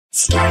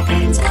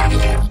Starburns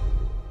Audio.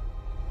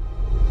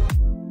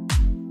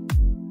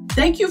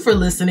 Thank you for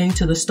listening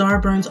to the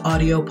Starburns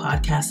Audio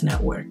Podcast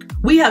Network.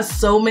 We have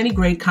so many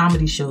great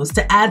comedy shows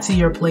to add to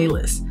your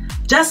playlist.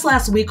 Just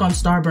last week on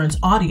Starburns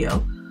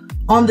Audio,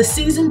 on the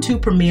Season 2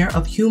 premiere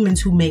of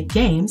Humans Who Make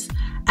Games,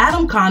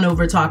 Adam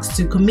Carolla talks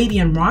to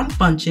comedian Ron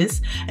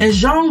Funches and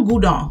Jean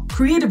Goudon,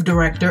 creative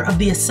director of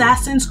the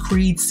Assassin's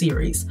Creed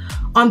series.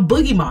 On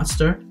Boogie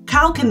Monster,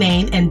 Kyle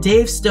Kinane and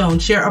Dave Stone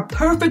share a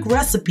perfect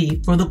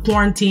recipe for the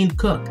quarantined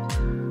cook.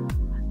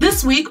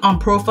 This week on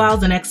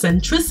Profiles in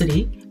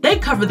Eccentricity, they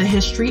cover the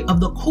history of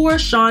the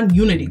Coruscant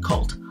Unity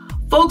cult,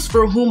 folks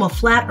for whom a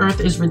flat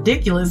earth is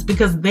ridiculous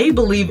because they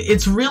believe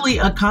it's really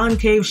a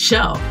concave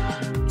shell.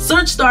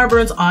 Search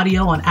Starburns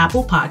Audio on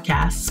Apple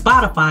Podcasts,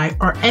 Spotify,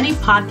 or any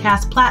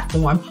podcast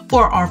platform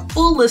for our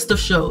full list of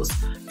shows,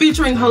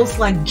 featuring hosts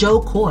like Joe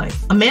Coy,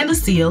 Amanda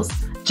Seales,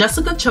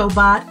 Jessica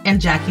Chobot,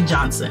 and Jackie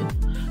Johnson.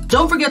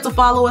 Don't forget to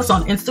follow us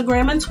on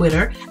Instagram and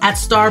Twitter at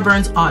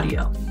Starburns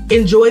Audio.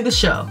 Enjoy the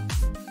show.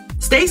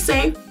 Stay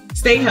safe,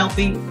 stay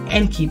healthy,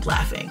 and keep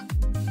laughing.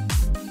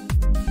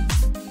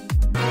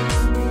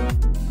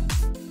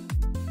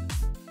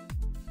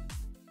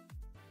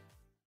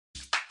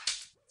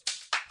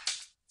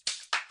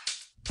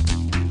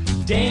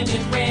 Dan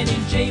and Ren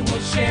and Jay will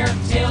share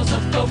tales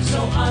of folks so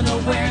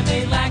unaware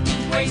they lack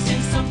in grace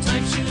and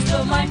sometimes choose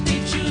the life they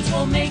choose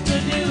will make the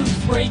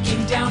news.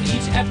 Breaking down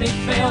each epic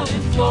fail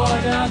in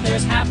Florida,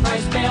 there's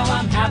half-price bail.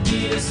 I'm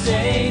happy to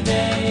say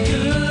they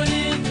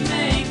couldn't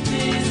make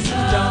this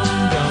up.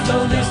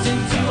 So listen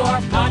to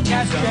our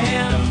podcast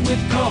jam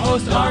with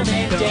co-host Arm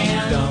and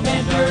Dan.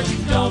 Bender,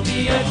 don't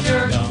be a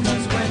jerk,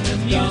 cause when the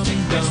music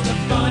hits, the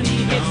funny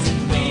hits,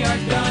 and we are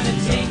gonna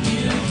take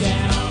you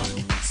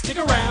down. Stick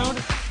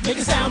around. Make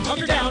a sound,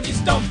 hunker down,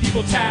 it's Dumb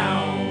People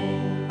Town.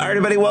 All right,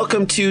 everybody,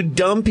 welcome to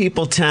Dumb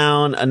People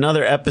Town,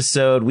 another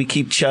episode. We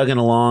keep chugging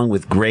along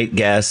with great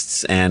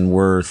guests, and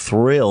we're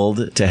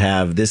thrilled to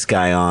have this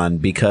guy on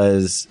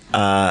because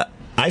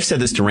I've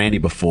said this to Randy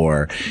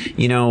before.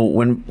 You know,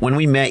 when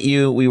we met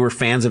you, we were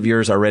fans of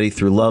yours already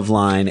through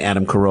Loveline.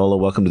 Adam Carolla,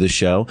 welcome to the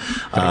show.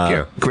 Thank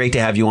you. Great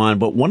to have you on.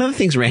 But one of the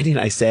things Randy and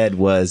I said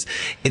was,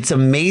 it's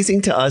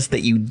amazing to us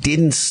that you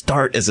didn't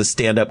start as a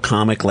stand-up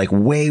comic like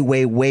way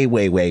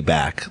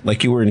back.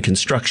 Like you were in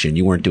construction.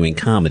 You weren't doing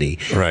comedy.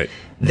 Right.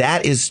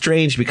 That is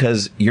strange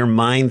because your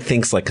mind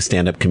thinks like a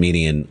stand-up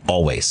comedian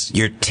always.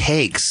 Your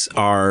takes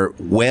are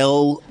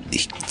well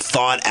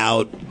thought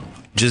out,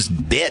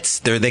 just bits.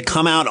 They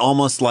come out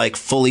almost like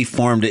fully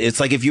formed. It's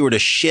like if you were to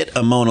shit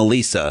a Mona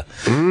Lisa.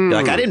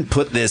 Like, I didn't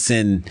put this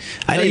in.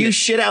 You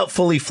shit out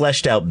fully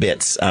fleshed out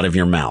bits out of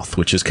your mouth,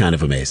 which is kind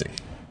of amazing.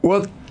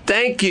 Well,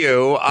 thank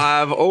you.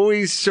 I've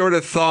always sort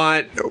of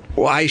thought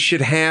I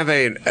should have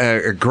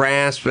a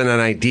grasp and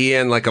an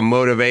idea and like a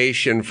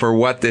motivation for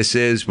what this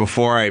is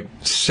before I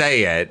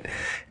say it.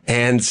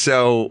 And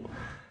so,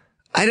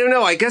 I don't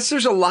know. I guess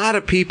there's a lot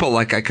of people,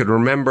 like I could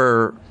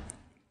remember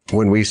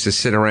when we used to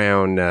sit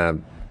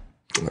around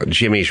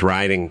Jimmy's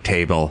writing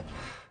table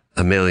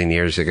a million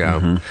years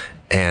ago,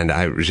 and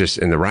I was just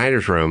in the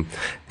writer's room,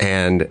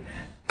 and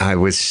I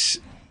was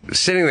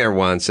sitting there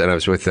once, and I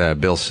was with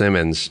Bill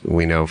Simmons,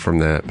 we know from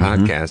the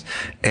podcast,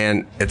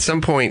 and at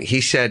some point he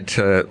said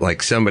to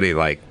somebody,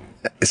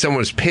 someone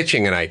was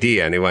pitching an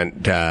idea, and he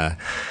went, nah,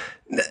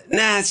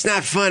 it's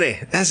not funny.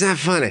 That's not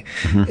funny.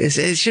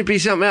 It should be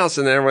something else.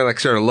 And then everyone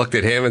sort of looked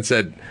at him and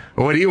said,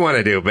 well, what do you want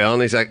to do, Bill?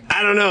 And he's like,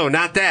 I don't know,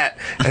 not that.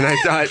 And I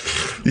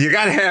thought, you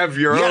got to have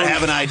your own. You got to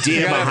have an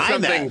idea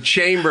behind something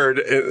chambered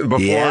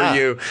before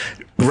you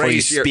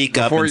raise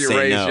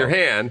your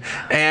hand.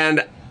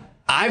 And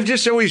I've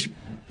just always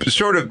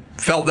sort of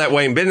felt that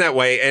way and been that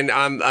way,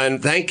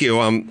 and thank you.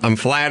 I'm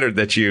flattered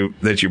that you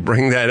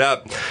bring that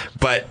up.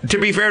 But to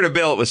be fair to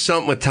Bill, it was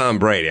something with Tom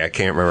Brady. I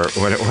can't remember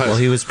what it was. Well,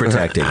 he was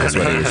protecting. That's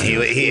what he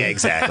was.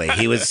 Exactly.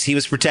 He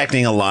was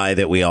protecting a lie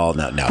that we all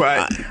know. No,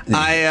 but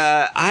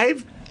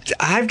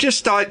I've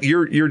just thought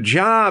your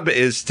job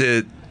is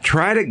to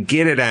try to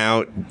get it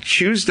out,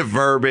 choose the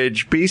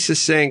verbiage, be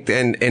succinct,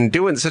 and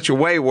do it in such a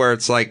way where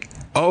it's like,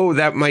 oh,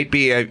 that might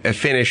be a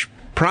finished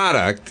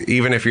product,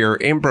 even if you're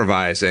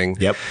improvising.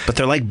 Yep. But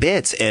they're like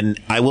bits. And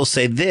I will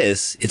say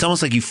this, it's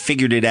almost like you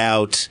figured it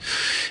out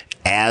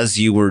as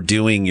you were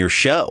doing your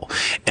show.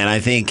 And I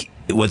think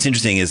what's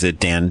interesting is that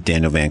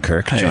Daniel Van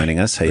Kirk joining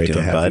us. How you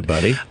doing, bud?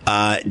 Buddy.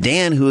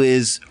 Dan, who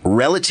is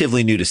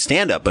relatively new to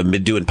stand-up and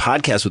been doing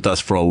podcasts with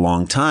us for a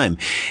long time,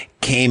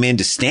 came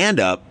into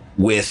stand-up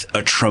with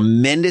a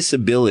tremendous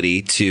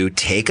ability to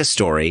take a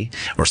story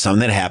or something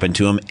that happened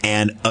to him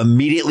and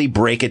immediately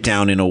break it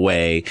down in a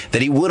way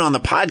that he would on the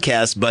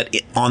podcast, but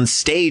on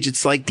stage,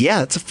 it's like,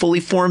 yeah, it's a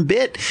fully formed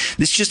bit.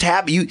 This just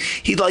happened.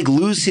 He'd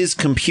lose his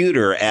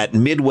computer at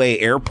Midway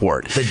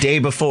Airport the day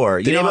before.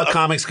 You know how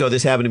comics go,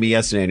 this happened to me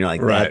yesterday, and you're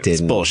like, that didn't.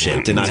 It's bullshit.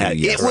 It did not happen.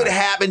 It would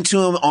happen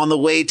to him on the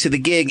way to the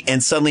gig,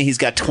 and suddenly he's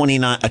got a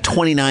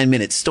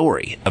 29-minute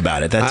story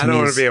about it. I don't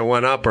want to be a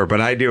one-upper,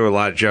 but I do a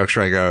lot of jokes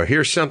where I go,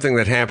 here's something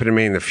that happened happen to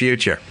me in the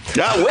future.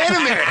 Oh, wait a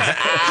minute.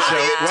 So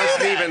it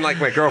wasn't even like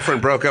my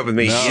girlfriend broke up with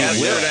me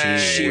yesterday.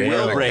 She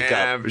will break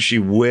up. She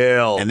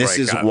will. And this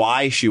is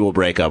why she will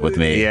break up with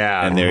me.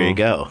 Yeah. And there you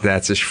go.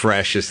 That's as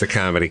fresh as the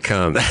comedy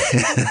comes.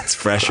 It's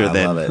fresher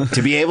than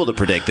to be able to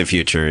predict the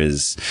future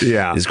is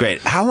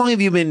great. How long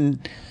have you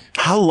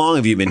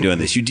been doing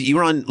this? You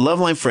were on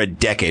Loveline for a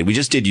decade. We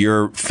just did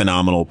your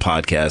phenomenal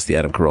podcast, The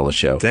Adam Carolla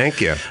Show.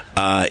 Thank you.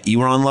 You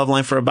were on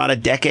Loveline for about a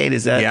decade,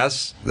 is that?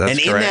 Yes, that's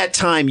correct. And in that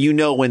time,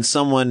 when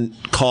someone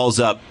calls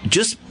up,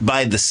 just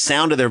by the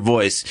sound of their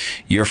voice,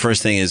 your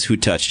first thing is, who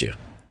touched you?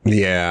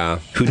 Yeah.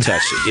 Who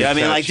touched you? I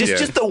mean, like,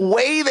 just the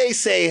way they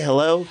say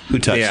hello, who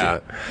touched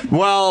you?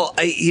 Well,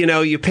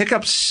 you pick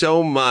up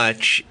so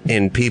much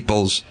in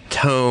people's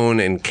tone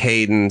and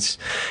cadence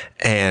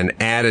and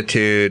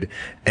attitude,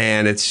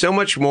 and it's so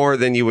much more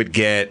than you would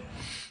get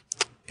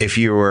if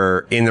you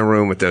were in the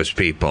room with those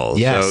people.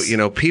 Yes.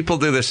 So, people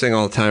do this thing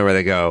all the time where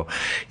they go,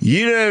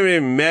 you haven't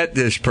even met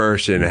this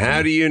person.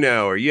 How do you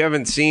know? Or you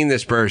haven't seen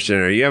this person,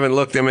 or you haven't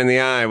looked them in the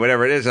eye,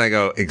 whatever it is. And I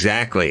go,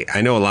 exactly.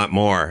 I know a lot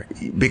more,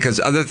 because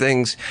other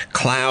things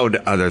cloud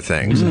other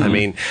things. I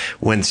mean,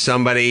 when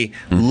somebody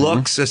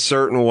looks a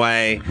certain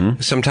way,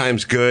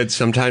 sometimes good,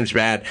 sometimes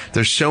bad,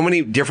 there's so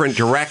many different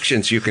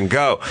directions you can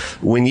go.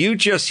 When you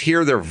just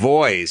hear their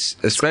voice,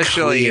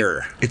 especially,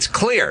 it's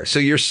clear. So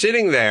you're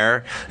sitting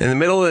there in the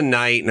middle of the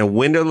night in a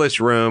windowless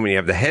room, and you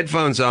have the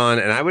headphones on,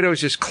 and I would always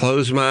just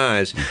close my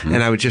eyes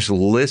and I would just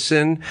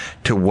listen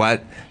to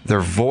what their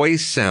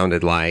voice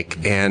sounded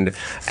like. And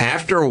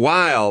after a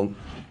while,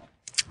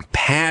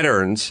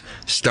 patterns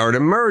start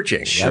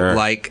emerging. Sure.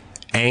 Like,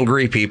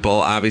 angry people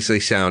obviously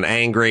sound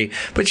angry,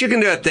 but you can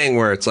do a thing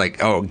where it's like,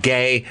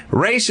 gay,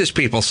 racist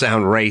people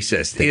sound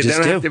racist. They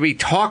don't have to be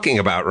talking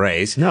about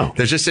race. No.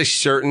 There's just a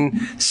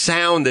certain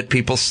sound that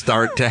people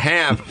start to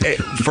have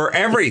for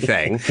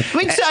everything. Let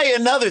me tell you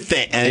another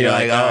thing. And you're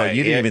like,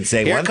 you didn't even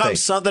say here one comes thing.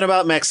 something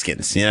about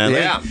Mexicans. And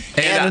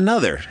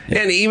another.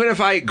 And even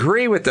if I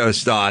agree with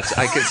those thoughts,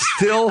 I could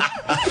still,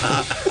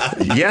 I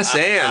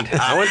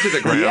went to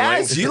the ground.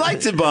 Yes, you like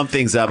to bump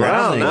things up.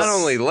 Well, not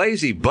only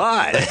lazy,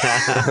 but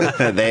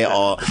they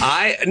all.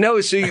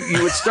 So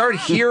you would start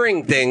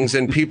hearing things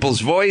in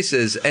people's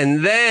voices,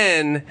 and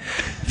then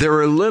there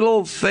were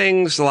little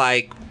things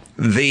like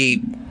the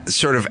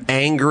sort of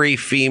angry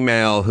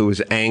female who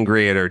was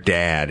angry at her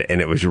dad, and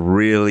it was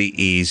really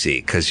easy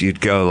because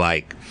you'd go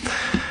like,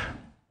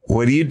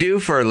 "What do you do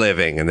for a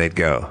living?" And they'd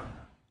go,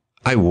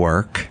 "I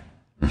work."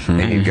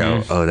 And you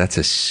go, that's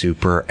a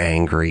super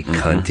angry,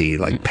 cunty,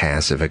 like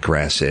passive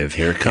aggressive.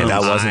 Here it comes. That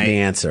wasn't the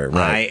answer.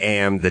 Right. I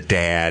am the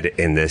dad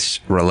in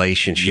this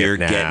relationship. You're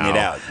now, getting it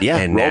out. Yeah,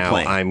 and role now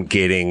playing. I'm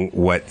getting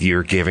what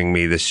you're giving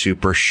me, the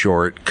super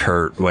short,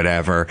 curt,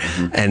 whatever.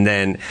 And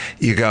then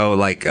you go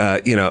like,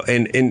 who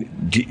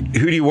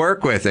do you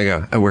work with? They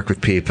go, I work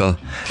with people.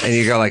 And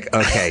you go like,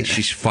 okay,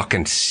 she's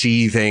fucking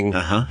seething,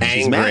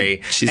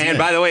 angry. She's mad.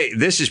 By the way,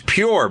 this is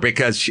pure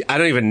because I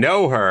don't even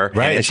know her.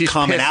 Right. And she's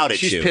coming pissed, out at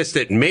she's you. pissed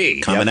at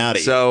me. Coming out at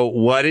you. So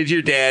what did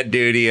your dad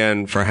do to you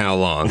and for how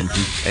long?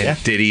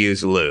 And did he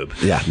use lube?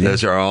 Yeah.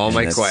 Those are all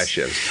my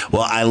questions.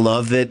 Well, I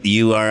love that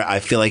I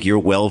feel like you're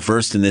well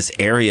versed in this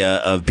area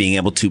of being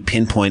able to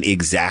pinpoint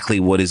exactly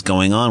what is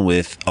going on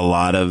with a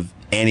lot of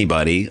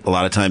anybody, a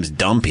lot of times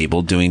dumb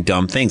people doing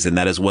dumb things. And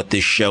that is what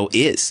this show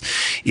is.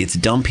 It's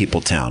Dumb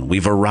People Town.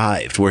 We've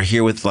arrived. We're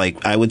here with,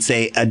 I would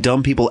say, a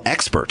dumb people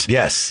expert.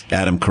 Yes.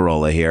 Adam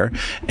Carolla here.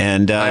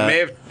 And I may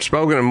have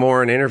spoken to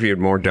more and interviewed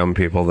more dumb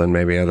people than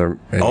maybe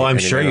I'm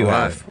sure you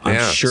have.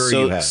 I'm sure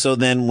you have. So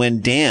then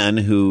when Dan,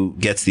 who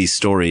gets these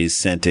stories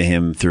sent to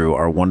him through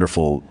our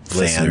wonderful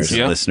fans,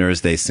 listeners,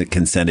 they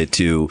can send it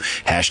to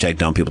hashtag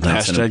Dumb People Town.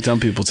 Hashtag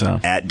Dumb People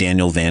Town. At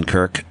Daniel Van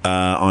Kirk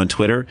on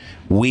Twitter.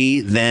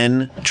 We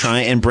then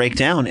try and break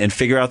down and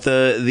figure out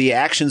the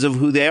actions of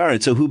who they are.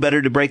 And so who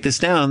better to break this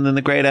down than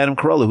the great Adam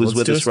Carolla, who's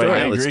with us right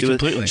now. Let's do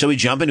it. Shall we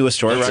jump into a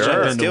story?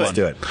 Let's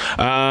do it.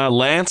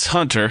 Lance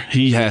Hunter,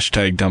 he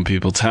hashtag Dumb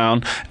People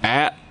Town,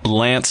 at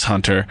Lance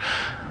Hunter.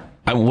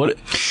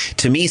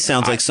 To me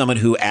sounds like someone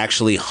who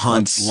actually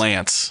hunts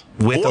Lance.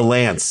 With a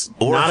lance,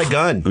 not a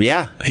gun.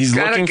 Yeah. He's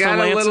looking for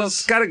lances.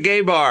 It's got a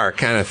gay bar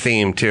kind of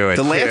theme to it.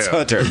 The Lance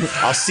Hunter.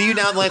 I'll see you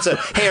down, Lance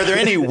Hunter. Hey, are there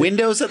any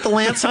windows at the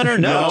Lance Hunter?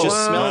 No, it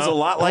just smells a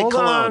lot like hold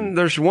cologne. On.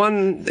 There's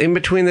one in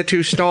between the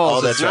two stalls.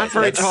 Oh, that's it's not right.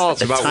 very tall.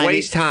 It's about tiny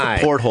waist high.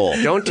 Porthole.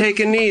 Don't take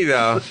a knee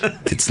though.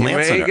 It's You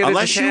Lance may Hunter. get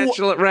a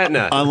detached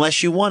retina.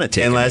 Unless you want to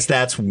take Unless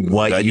that's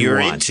what you're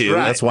want. into.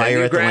 Right. That's why Then you're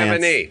you at the grab a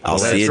Lance. knee. I'll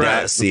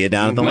see you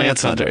down at the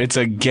Lance Hunter. It's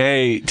a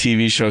gay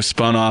TV show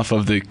spun off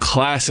of the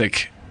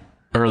classic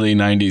early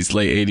 90s,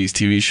 late 80s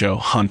TV show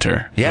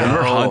Hunter. Yeah.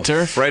 Remember Oh,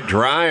 Hunter? Fred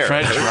Dryer.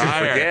 Fred How could you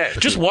Dryer. forget?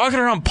 Just walking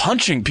around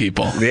punching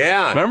people.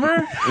 Yeah.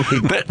 Remember?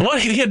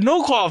 He had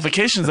no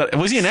qualifications.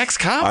 Was he an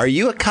ex-cop? Are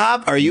you a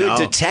cop? Are you No. a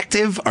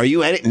detective? Are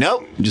you any?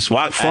 Nope. Just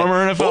walk. Former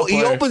NFL Well, he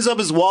player. opens up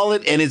his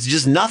wallet and it's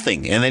just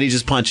nothing, and then he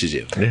just punches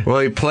you. Well,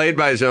 he played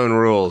by his own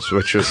rules,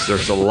 which was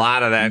there's a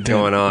lot of that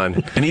going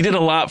on. And he did a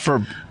lot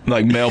for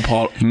like male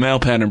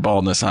pattern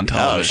baldness on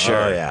television.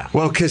 Sure, yeah.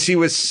 Well, because he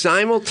was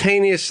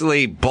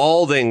simultaneously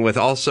balding with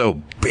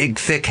also big,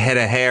 thick head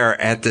of hair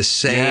at the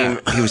same.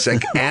 Yeah. He was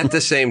like at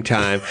the same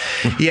time.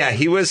 Yeah,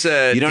 he was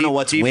a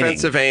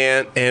defensive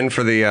end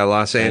for the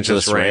Los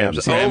Angeles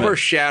Rams,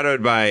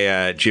 overshadowed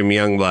by Jim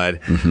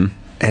Youngblood. Mm-hmm.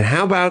 And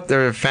how about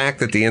the fact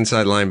that the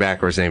inside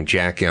linebacker was named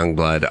Jack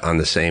Youngblood on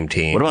the same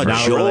team? What about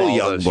Joel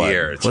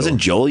Youngblood? Wasn't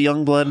Joel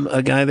Youngblood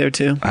a guy there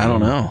too? I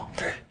don't know.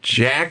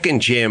 Jack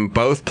and Jim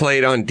both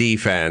played on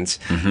defense.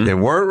 Mm-hmm. They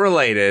weren't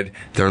related.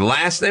 Their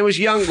last name was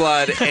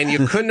Youngblood, and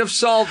you couldn't have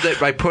solved it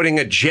by putting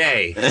a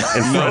J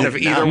in front of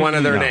either one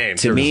of their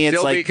names. To me,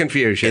 it's like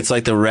confusion. It's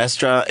like the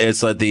restaurant.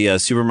 It's like the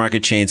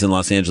supermarket chains in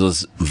Los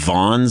Angeles,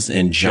 Vons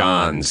and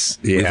John's.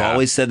 Yeah. We've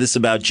always said this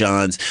about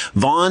John's.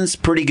 Vons,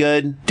 pretty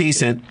good,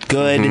 decent,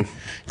 good. Mm-hmm.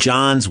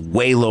 John's,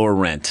 way lower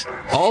rent.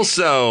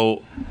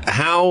 Also,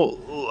 how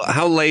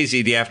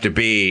lazy do you have to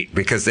be?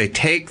 Because they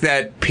take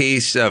that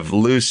piece of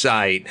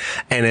lucite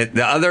and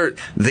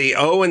the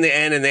O and the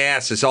N and the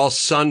S is all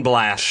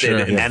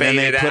sunblasted and then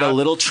they put a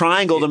little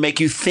triangle to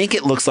make you think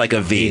it looks like a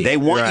V. They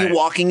want you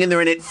walking in there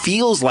and it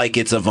feels like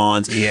it's a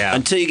Vons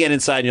until you get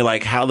inside and you're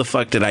like, how the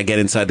fuck did I get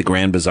inside the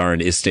Grand Bazaar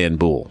in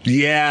Istanbul?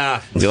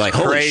 Yeah. You're like,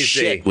 holy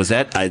shit, was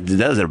that a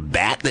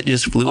bat that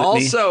just flew at me?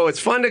 Also, it's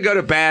fun to go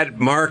to bad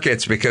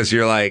markets because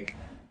you're like,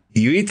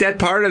 you eat that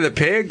part of the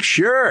pig?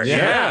 Sure.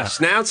 Yeah.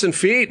 Snouts and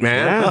feet,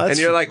 man. Yeah, and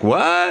you're like,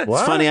 what?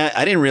 It's funny.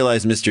 I didn't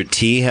realize Mr.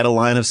 T had a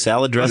line of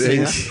salad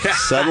dressings.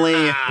 Suddenly,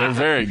 they're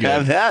very good.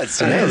 Have that.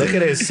 Hey, look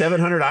at his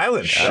 700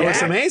 Island. That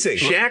looks amazing.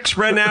 Shaq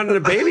spreading out into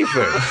baby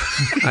food.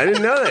 I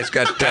didn't know that. It's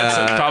got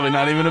that's probably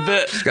not even a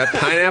bit. It's got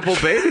pineapple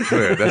baby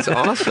food. That's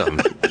awesome.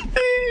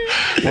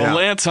 Well,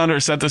 Lance Hunter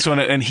sent this one,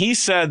 and he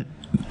said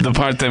the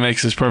part that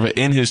makes this perfect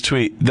in his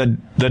tweet.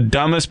 The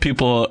dumbest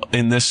people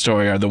in this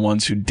story are the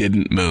ones who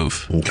didn't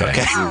move. Okay.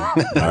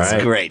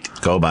 That's great.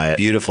 Go by it.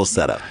 Beautiful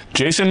setup.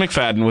 Jason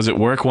McFadden was at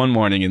work one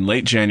morning in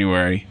late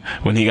January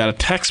when he got a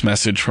text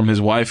message from his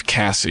wife,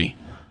 Cassie.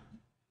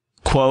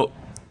 Quote,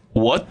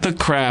 "What the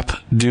crap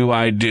do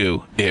I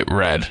do?" It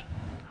read.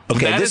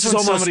 Okay, this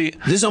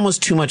is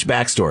almost too much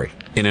backstory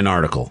in an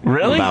article.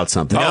 Really? About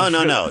something.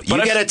 No.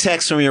 You get a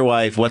text from your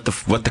wife, your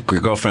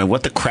girlfriend,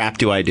 what the crap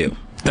do I do?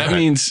 That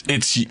means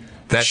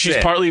she's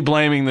partly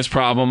blaming this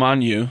problem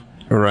on you.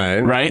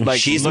 Right? Like,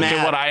 she's look mad.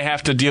 at what I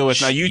have to deal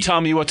with. Now, you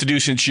tell me what to do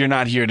since you're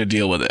not here to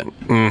deal with it.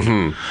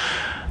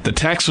 Mm-hmm. The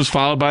text was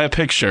followed by a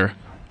picture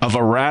of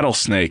a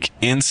rattlesnake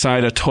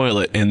inside a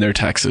toilet in their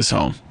Texas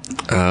home.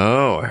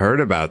 Oh, I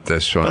heard about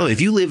this one. Well, if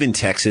you live in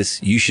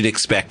Texas, you should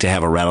expect to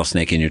have a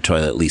rattlesnake in your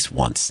toilet at least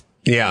once.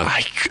 Yeah.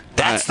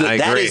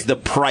 That is the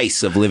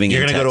price of living in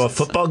Texas. You're going to go to a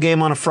football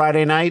game on a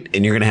Friday night,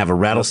 and you're going to have a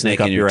rattlesnake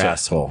up your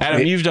asshole.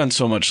 Adam, you've done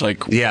so much work.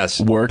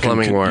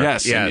 Plumbing work.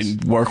 Yes.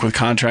 And work with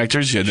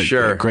contractors. You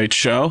had a great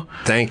show.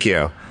 Thank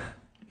you.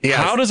 Yes.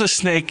 How does a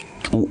snake,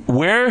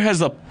 where has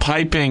the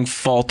piping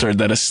faltered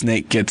that a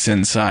snake gets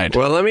inside?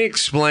 Well, let me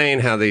explain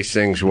how these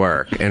things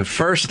work. And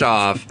first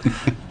off,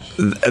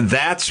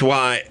 that's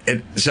why.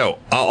 So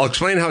I'll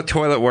explain how a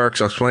toilet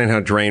works. I'll explain how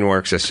a drain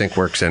works, a sink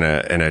works, and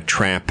a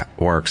trap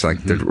works.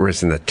 Like the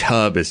reason the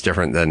tub is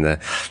different than the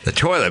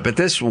toilet. But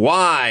this is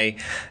why.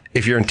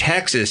 If you're in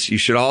Texas, you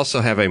should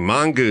also have a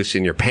mongoose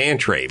in your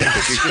pantry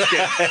because you just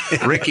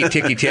get Ricky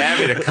Tikki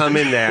Tavi to come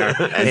in there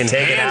and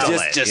handle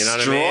it. Just you know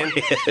what I mean?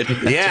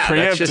 It. Yeah,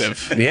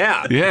 preemptive.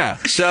 Yeah.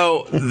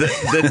 So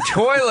the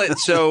toilet.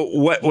 So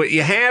what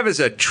you have is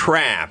a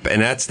trap,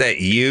 and that's that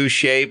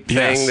U-shaped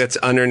thing that's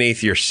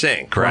underneath your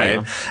sink,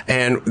 right?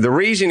 And the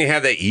reason you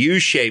have that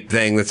U-shaped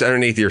thing that's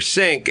underneath your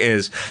sink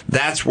is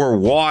that's where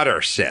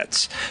water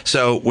sits.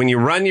 So when you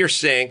run your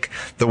sink,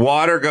 the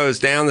water goes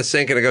down the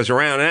sink and it goes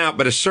around and out,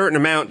 but a certain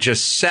amount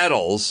just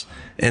settles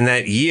in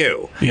that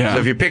U. Yeah. So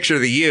if you picture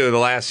the U, the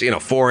last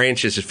 4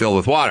 inches is filled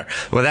with water.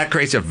 Well, that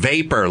creates a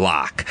vapor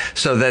lock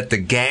so that the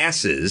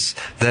gases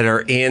that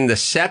are in the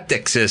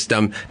septic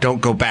system don't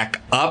go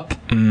back up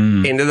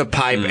into the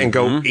pipe and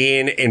go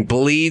in and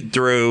bleed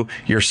through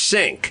your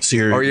sink. So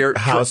your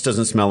house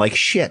doesn't smell like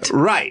shit.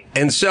 Right.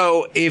 And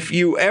so if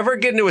you ever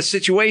get into a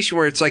situation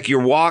where it's like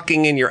you're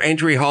walking in your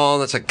entry hall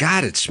and it's like,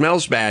 God, it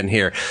smells bad in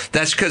here.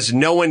 That's because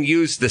no one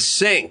used the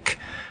sink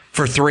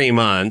for 3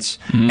 months,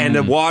 and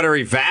the water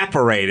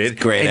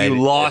evaporated, and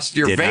you lost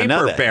your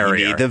vapor barrier.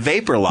 You need the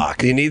vapor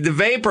lock. You need the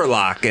vapor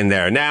lock in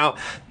there. Now,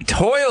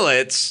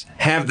 toilets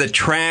have the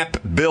trap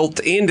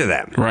built into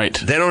them. Right.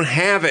 They don't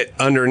have it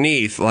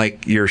underneath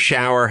like your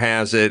shower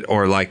has it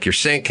or like your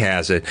sink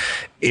has it.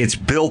 It's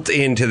built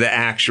into the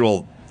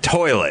actual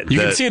toilet. You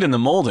can see it in the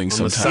molding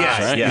sometimes,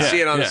 right? You can see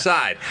it on the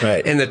side.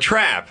 Right. In the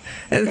trap.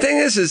 And the thing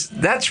is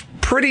that's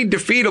pretty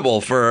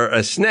defeatable for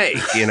a snake,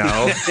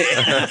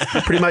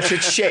 Pretty much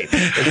its shape.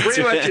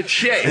 Pretty much its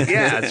shape,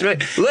 yeah.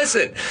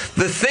 Listen,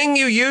 the thing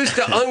you use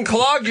to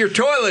unclog your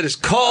toilet is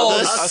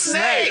called a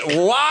snake.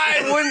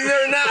 Why wouldn't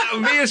there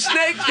not be a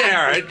snake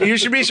there? You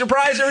should be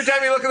surprised every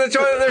time you look in the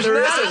toilet there's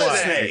not a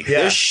snake.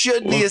 Yeah. There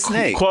should be a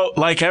snake. Quote,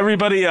 like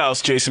everybody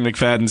else, Jason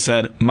McFadden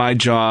said, my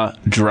jaw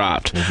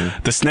dropped.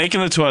 The snake in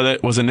the toilet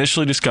toilet was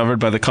initially discovered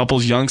by the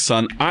couple's young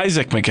son,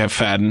 Isaac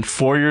McFadden,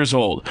 4 years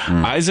old.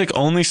 Isaac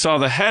only saw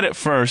the head at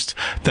first,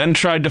 then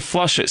tried to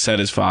flush it, said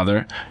his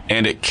father,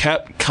 and it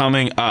kept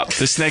coming up.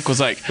 The snake was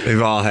like...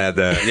 We've all had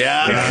that.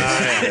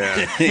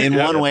 Yeah. In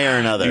one way or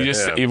another.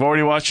 You've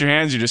already washed your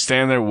hands, you're just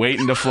standing there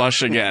waiting to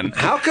flush again.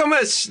 How come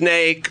a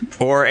snake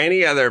or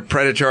any other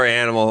predatory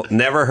animal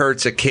never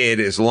hurts a kid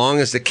as long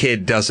as the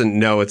kid doesn't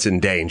know it's in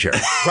danger?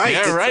 Right.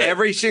 Yeah, right.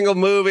 Every single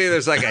movie,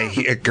 there's like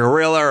a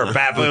gorilla or a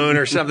baboon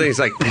or something. He's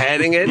like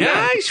petting it. Yeah.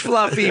 Nice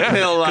fluffy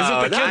pillow.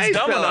 Because if the kid's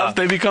dumb enough,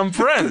 they become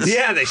friends.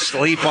 Yeah, they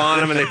sleep on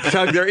them and they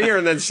tug their ear.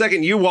 And then the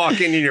second you walk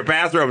in your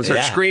bathroom and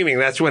start screaming,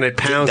 that's when it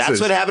pounces.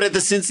 That's what happened at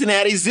the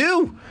Cincinnati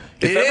Zoo.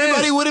 If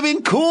everybody would have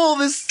been cool,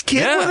 this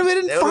kid would have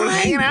been fine.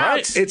 Hanging out.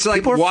 Right. It's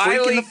like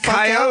Wile E.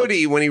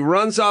 Coyote when he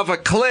runs off a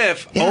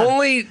cliff.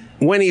 Only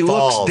when he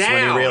looks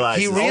down,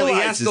 he really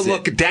has to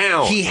look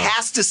down. He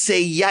has to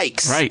say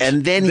yikes. Right.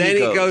 And then he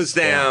goes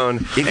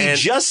down. Yeah. If he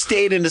just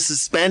stayed in a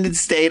suspended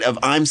state of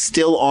I'm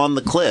still on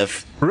the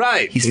cliff,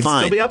 right, he's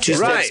fine. Still be up 2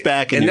 steps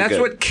back and that's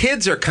what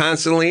kids are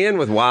constantly in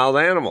with wild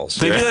animals.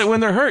 They do that when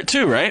they're hurt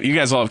too, right? You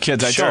guys all have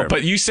kids, I Sure. know.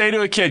 But you say to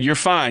a kid, you're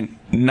fine.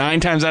 9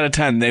 times out of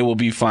 10, they will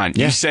be fine.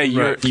 You say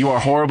you are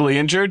horribly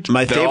injured,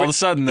 all of a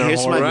sudden they're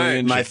horribly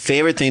injured. My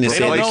favorite thing to say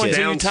don't to know kids. until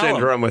you Down tell them.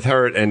 syndrome with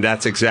hurt, and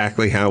that's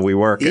exactly how we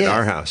work at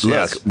our house.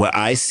 Look, when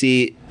I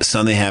see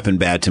something happen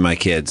bad to my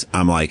kids,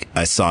 I'm like,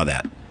 I saw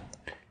that.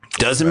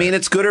 Doesn't mean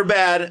it's good or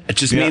bad. It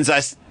just means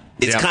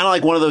it's kind of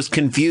like one of those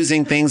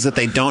confusing things that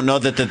they don't know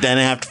that they then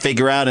have to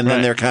figure out, and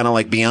then they're kind of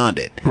like beyond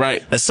it.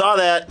 Right. I saw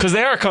that. Because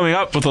they are coming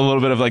up with a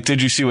little bit of like,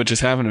 did you see what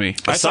just happened to me?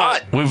 I saw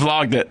it. We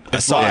vlogged it. I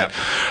saw it.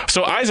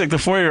 So Isaac, the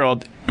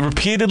 4-year-old,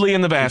 repeatedly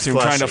in the bathroom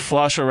trying to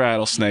flush a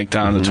rattlesnake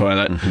down the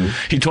toilet.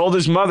 He told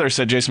his mother,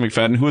 said Jason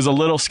McFadden, who was a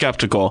little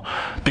skeptical,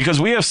 because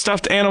we have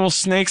stuffed animal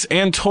snakes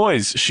and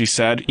toys, she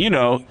said. You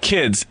know,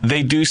 kids,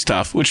 they do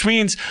stuff, which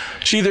means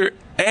she either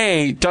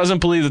A, doesn't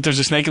believe that there's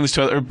a snake in this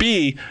toilet, or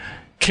B,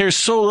 cares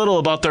so little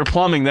about their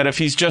plumbing that if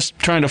he's just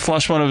trying to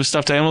flush one of his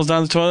stuffed animals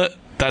down the toilet,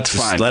 that's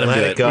fine. Let him do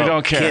it. We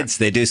don't care. Kids,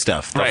 they do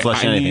stuff. They'll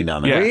flush anything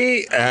down there.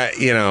 Yeah.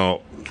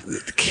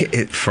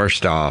 We,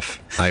 first off,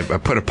 I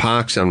put a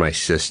pox on my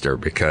sister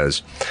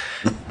because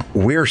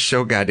we're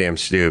so goddamn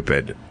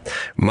stupid.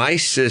 My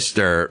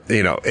sister,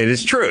 it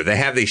is true. They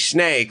have these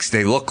snakes.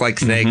 They look like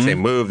snakes. They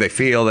move. They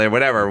feel. They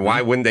whatever.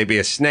 Why wouldn't they be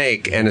a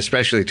snake? And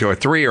especially to a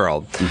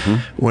 3-year-old.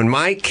 When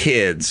my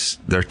kids,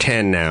 they're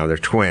 10 now. They're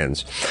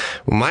twins.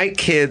 When my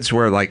kids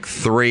were like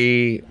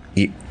 3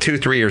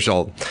 years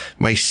old,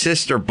 my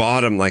sister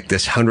bought them like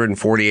this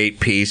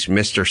 148-piece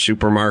Mr.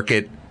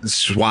 Supermarket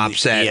swap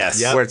set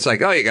where it's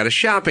like, oh, you got a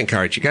shopping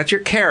cart, you got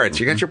your carrots,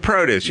 you got your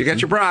produce, you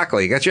got your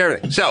broccoli, you got your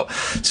everything. So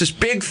it's this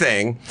big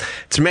thing.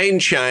 It's made in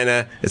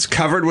China. It's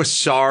covered with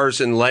SARS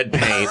and lead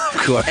paint.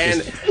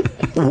 And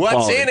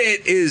what's in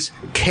it is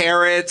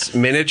carrots,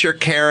 miniature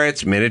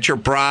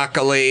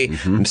broccoli,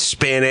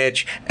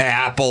 spinach,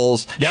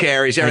 apples,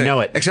 cherries, everything. I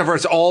know it. Except for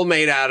it's all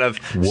made out of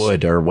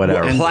wood or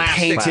whatever.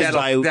 Plastic Painted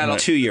by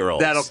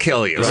 2-year-olds. That'll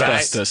kill you. Right?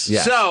 Asbestos.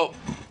 Yeah. So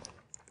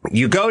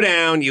you go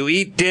down, you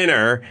eat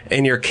dinner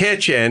in your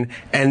kitchen,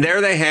 and there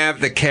they have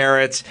the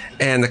carrots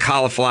and the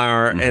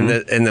cauliflower and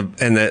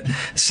the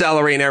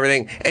celery and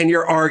everything, and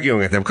you're arguing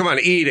with them. Come on,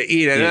 eat it.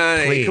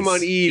 Please. Come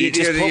on, eat it.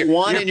 Just put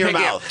one in your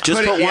mouth.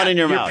 Just put one in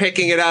your mouth. You're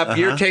picking it up.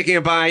 You're taking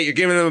a bite. You're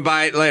giving them a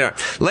bite later.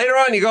 Later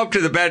on, you go up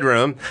to the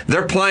bedroom.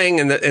 They're playing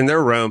in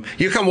their room.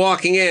 You come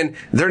walking in.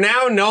 They're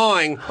now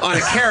gnawing on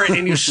a carrot,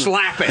 and you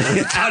slap it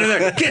out of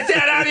there. Get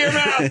that out of your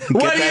mouth.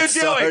 What are you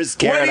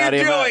doing? What are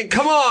you doing?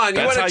 Come on.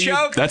 You want to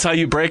choke? That's how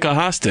you break a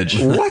hostage.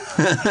 What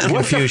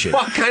Confusion.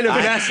 What kind of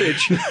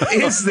message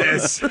is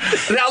this?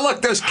 Now,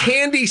 look, those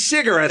candy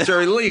cigarettes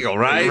are illegal,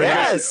 right?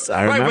 Yes,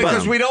 I remember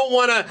because them. we don't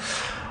want to.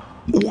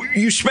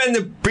 You spend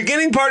the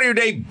beginning part of your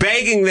day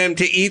begging them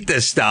to eat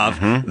this stuff.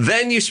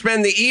 Then you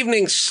spend the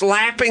evening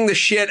slapping the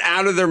shit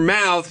out of their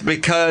mouth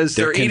because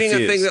they're eating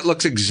a thing that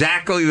looks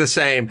exactly the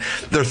same.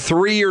 They're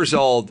 3 years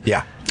old.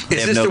 Yeah.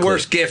 Is this the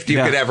worst gift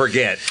you could ever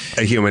get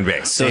a human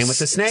being? Same with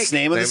the snake.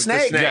 Same with the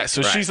snake. Yeah,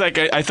 so she's like,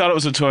 I thought it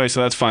was a toy,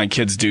 so that's fine.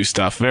 Kids do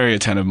stuff. Very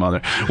attentive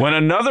mother. When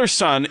another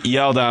son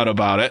yelled out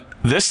about it,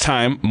 this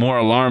time more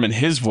alarm in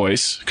his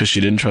voice, because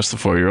she didn't trust the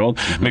 4-year-old,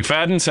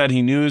 McFadden said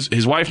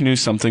his wife knew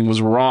something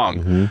was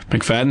wrong.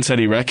 McFadden said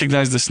he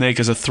recognized the snake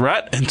as a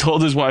threat and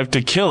told his wife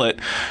to kill it.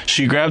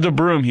 She grabbed a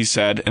broom, he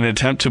said, in an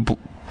attempt to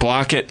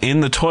block it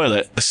in the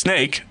toilet. The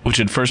snake, which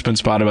had first been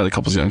spotted by the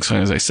couple's young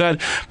son, as I said,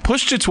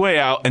 pushed its way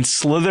out and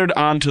slithered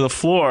onto the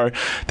floor.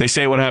 They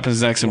say what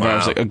happens next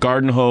involves like a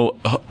garden hoe,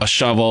 a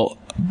shovel,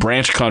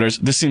 branch cutters.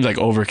 This seems like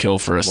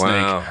overkill for a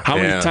snake. How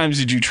many times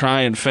did you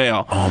try and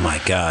fail? Oh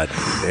my God.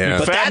 Yeah.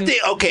 But that thing,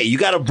 okay, you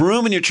got a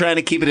broom and you're trying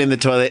to keep it in the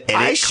toilet and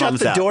I it shut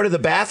comes the out. door to the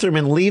bathroom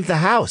and leave the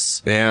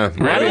house. Yeah.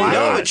 Really?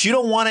 No, but you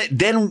don't want it.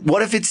 Then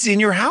what if it's in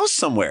your house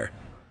somewhere?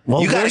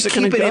 Well, You got where's to it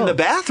gonna keep it go? in the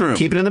bathroom.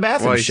 Keep it in the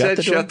bathroom. Well, he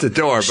said shut the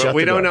door, but Shut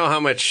we the don't door. know how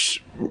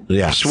much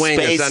Yeah. swing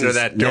is Space under is-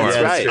 that door. That's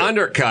It's right.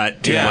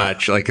 undercut too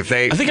much. Like if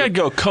they, I think I'd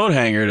go coat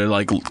hanger to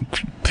like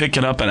pick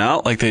it up and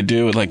out like they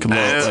do with like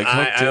little like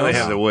hook I only deals.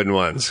 have the wooden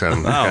ones. So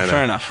I'm Oh,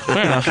 fair enough.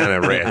 Fair enough. kind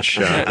of rich.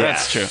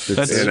 That's true.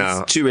 That's You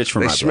know, too rich for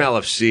they my smell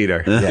of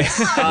cedar. Yes,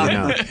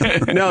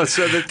 we know. No,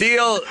 so the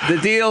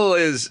deal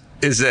is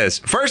this.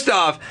 First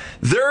off,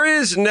 there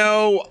is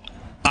no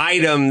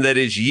item that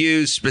is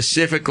used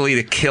specifically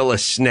to kill a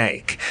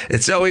snake.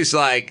 It's always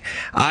like,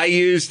 I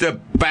used a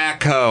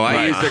backhoe,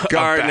 I used a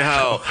garden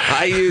hoe,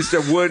 I used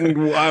a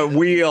wooden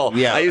wheel,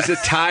 Yeah. I used a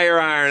tire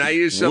iron, I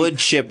used some Wood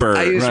chipper.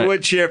 I used Right.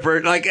 wood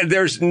chipper. Like,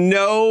 there's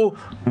no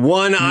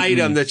one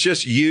item that's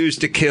just used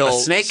to kill a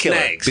snake killer.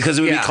 snakes. Because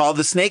it would Yeah. be called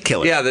the snake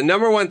killer. Yeah, the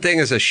number one thing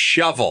is a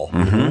shovel,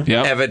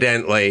 Yep.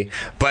 evidently.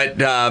 But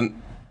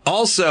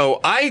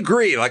also, I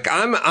agree. Like,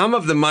 I'm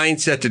of the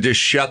mindset to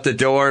just shut the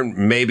door and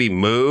maybe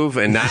move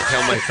and not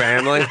tell my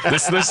family.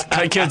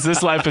 Hey kids,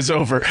 this life is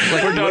over.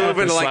 We're done with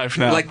Moving this like, life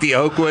now. like the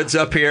Oakwoods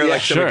up here,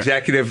 like some sure.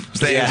 executive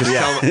thing. Yeah.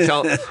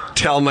 Just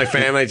tell my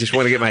family I just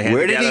want to get my head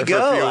Where did together he go?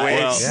 for a few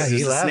I- weeks. Yeah, he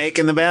There's a left. snake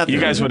in the bathroom.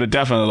 You guys would have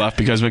definitely left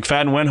because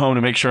McFadden went home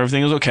to make sure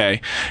everything was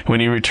okay. When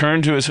he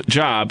returned to his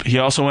job, he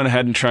also went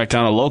ahead and tracked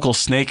down a local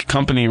snake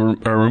company or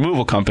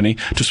removal company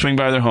to swing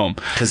by their home.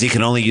 Because he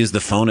can only use the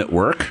phone at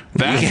work?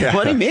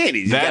 What do you mean?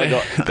 You gotta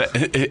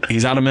go.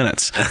 He's out of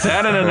minutes.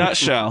 That in a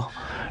nutshell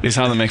is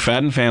how the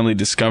McFadden family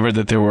discovered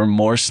that there were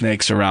more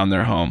snakes around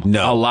their home.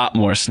 No. A lot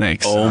more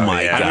snakes. Oh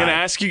my yeah. I'm God. going to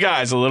ask you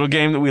guys a little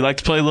game that we like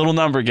to play, little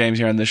number games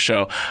here on this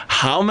show.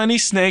 How many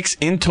snakes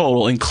in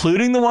total,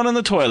 including the one in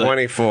the toilet,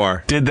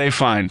 24. did they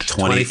find?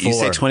 20. You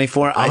say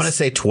 24? I'm going to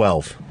say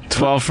 12.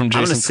 12 from I'm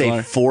going Jason to say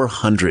Sklar.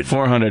 400.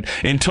 400.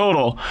 In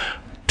total,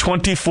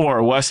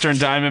 24 Western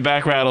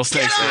Diamondback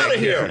rattlesnakes.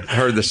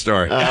 Heard the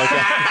story.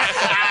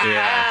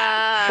 Yeah.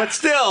 But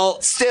still,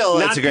 That's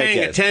not a great paying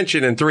guess.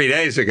 attention 3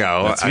 days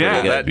ago.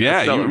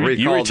 Yeah, you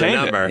recalled the retained it.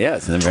 number. Yeah,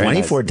 it's very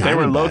 24 nice. They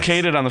were Diamondbacks.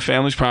 located on the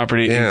family's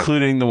property, Yeah.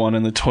 including the one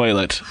in the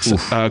toilet,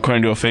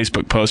 according to a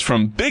Facebook post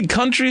from Big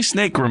Country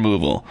Snake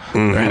Removal.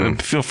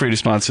 Feel free to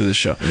sponsor this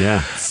show. Yeah.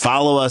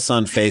 Follow us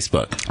on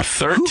Facebook.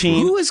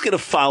 13. Who is going to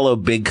follow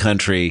Big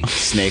Country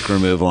Snake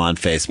Removal on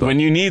Facebook? When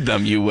you need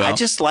them, you will. I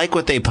just like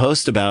what they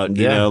post about,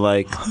 you know,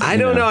 like. I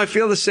don't know. I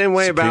feel the same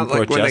way Supreme about like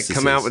Court when they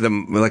justices. come out with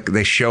like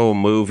they show a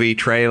movie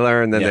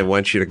trailer and then Yeah. they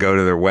want you to go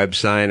to their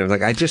website. And I'm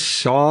like, I just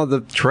saw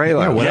the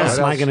trailer. What else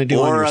am I going to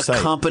do on Or your a site?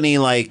 company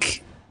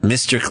like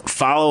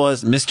follow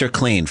us, Mr.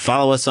 Clean.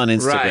 Follow us on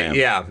Instagram. Right?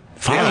 Yeah.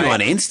 Follow Yeah. you on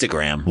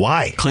Instagram.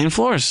 Why? Clean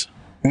floors.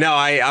 No,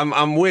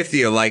 I'm with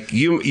you. Like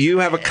you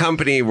have a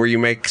company where you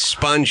make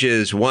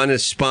sponges. One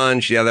is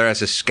sponge, the other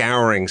has a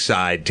scouring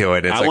side to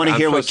it. It's I like, want to I'm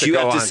hear what supposed you go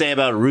have to on- say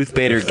about Ruth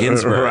Bader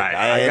Ginsburg. Right.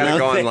 I gotta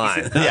go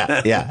online.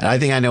 Yeah. I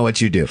think I know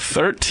what you do.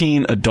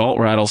 13 adult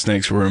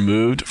rattlesnakes were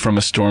removed from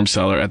a storm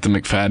cellar at the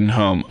McFadden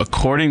home.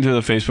 According to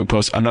the Facebook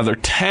post, another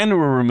 10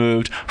 were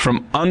removed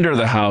from under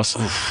the house.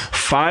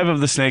 5 of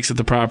the snakes at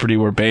the property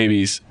were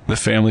babies. The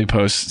family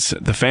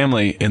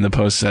in the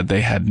post said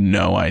they had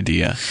no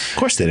idea. Of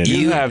course they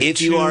didn't.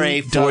 If you are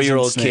a 24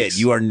 4-year-old kid, snakes.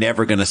 you are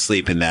never going to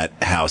sleep in that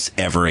house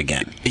ever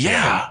again.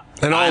 Yeah.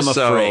 And I'm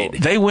also, afraid.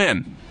 They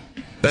win.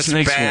 That's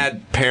Snakes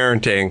bad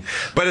parenting.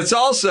 But it's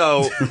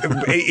also,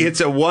 it's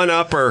a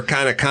one-upper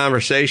kind of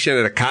conversation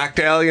at a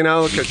cocktail, you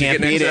know, because you Can't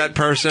get next beat to it. that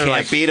person Can't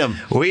like, beat 'em.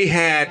 we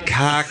had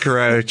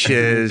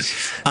cockroaches.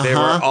 They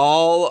were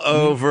all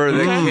over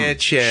the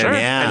kitchen. Sure.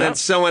 Yeah. And then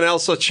someone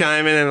else will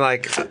chime in and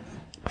like,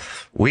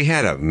 we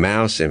had a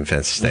mouse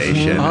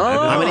infestation.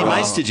 How many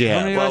mice did you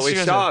have? many Well, mice we you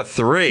guys saw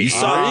 3. You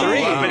saw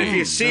 3? But if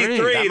you see 3,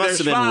 That must there's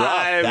have been rough.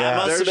 5. That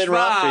must have There's been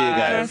rough for you 5.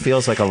 guys.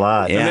 Feels like a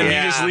lot. Yeah. And then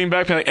Yeah. you just lean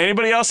back and be like,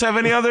 anybody else have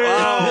any other?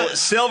 Oh,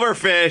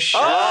 silverfish.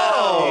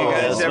 Oh, you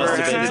guys That ever must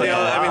have had been to like deal?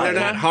 a I mean, they're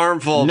lot. not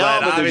harmful, No,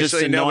 but but they're just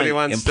obviously nobody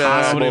annoying, wants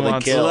impossible to to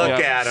Nobody kill. look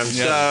Yeah. at them.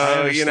 Yeah, I So,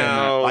 understand you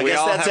know, I we guess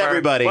all that's have our-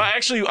 everybody. Well,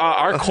 actually,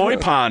 our koi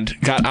pond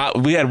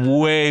we had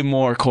way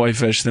more koi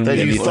fish than Than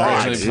we you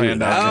thought. originally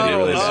planned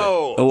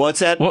out. What's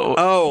that?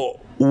 Oh,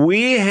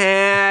 we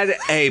had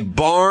a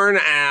barn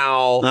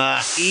owl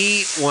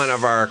eat one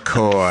of our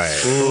koi.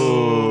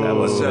 That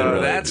was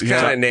So that's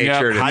kind of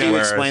nature. yeah. How do you to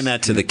us. explain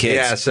that to the kids?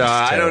 Yeah, so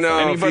I don't know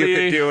if Anybody- you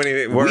could do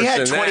anything worse We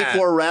had than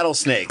 24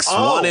 rattlesnakes,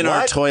 Oh, one in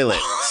our what? toilet.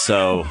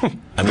 So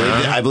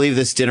I believe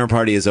this dinner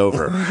party is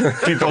over.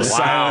 People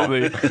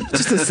silently.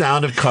 Just the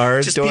sound of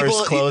cars, Just doors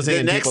people, closing, the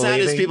and next people sound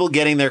is leaving. people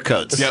getting their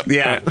coats. Yep.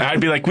 Yeah. I'd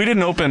be like, we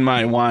didn't open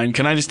my wine.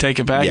 Can I just take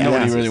it back? Yeah.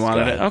 Nobody Yeah. really wanted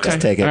Go it. ahead. Okay.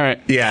 Just take it. All right.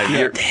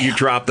 Yeah, you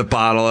drop the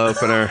bottle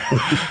opener,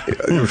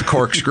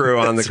 corkscrew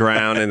on the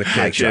ground in the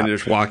kitchen.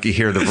 Just walk, you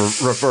hear the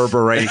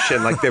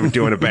reverberation like they were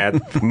doing a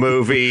bad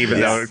movie, even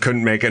though it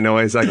couldn't make a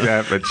noise like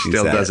that, but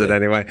still does it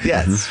anyway.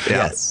 Yes. Yeah.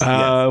 Yes.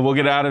 We'll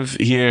get out of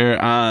here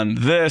on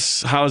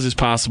this. How is this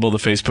possible? The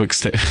Facebook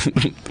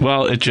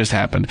well, it just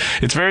happened.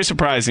 It's very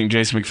surprising,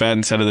 Jason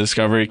McFadden said of the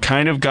discovery.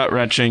 Kind of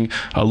gut-wrenching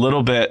a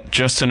little bit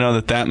just to know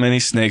that many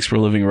snakes were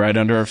living right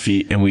under our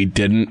feet and we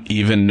didn't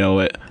even know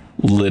it,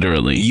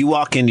 literally. You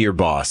walk into your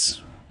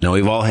boss No,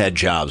 we've all had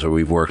jobs where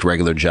we've worked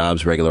regular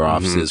jobs, regular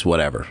offices,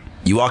 whatever.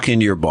 You walk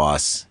into your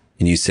boss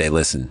and you say,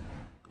 listen,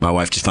 my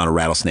wife just found a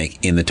rattlesnake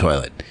in the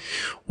toilet.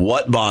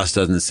 What boss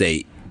doesn't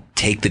say,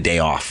 take the day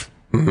off?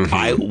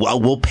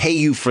 We'll pay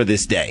you for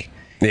this day.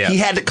 Yeah. He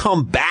had to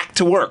come back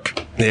to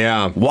work.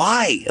 Yeah.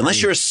 Why?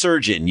 Unless you're a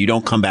surgeon, you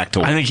don't come back to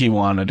work. I think he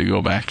wanted to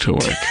go back to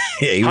work.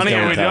 He was Honey,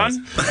 are we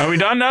done? done? Are we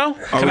done now?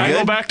 Can I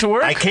go back to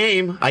work? I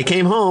came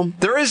home.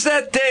 There is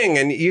that thing,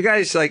 and you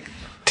guys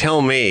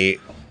tell me,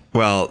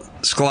 well,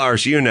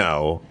 Sklars,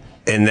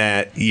 in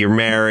that you're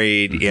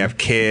married, you have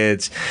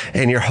kids,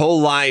 and your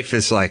whole life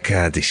is like,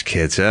 God, these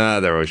kids,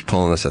 they're always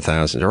pulling us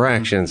 1,000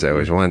 directions.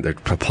 They're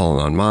pulling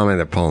on mommy,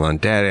 they're pulling on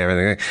daddy,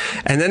 everything.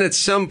 And then at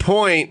some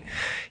point,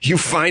 you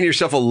find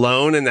yourself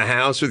alone in the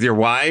house with your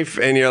wife,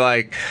 and you're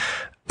like,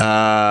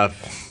 I'm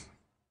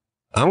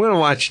going to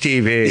watch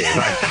TV.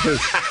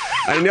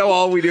 I know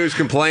all we do is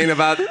complain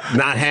about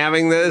not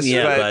having this,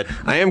 but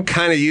I am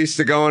kind of used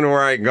to going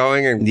where I'm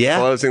going and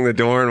closing the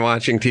door and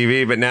watching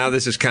TV. But now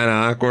this is kind of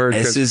awkward.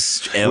 We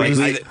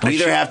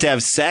either have to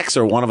have sex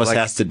or one of us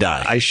has to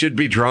die. I should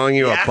be drawing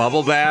you a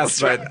bubble bath,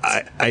 but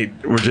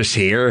we're just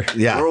here.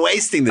 Yeah, we're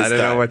wasting this. I don't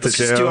know what to do. Let's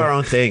just do our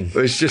own thing.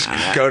 Let's just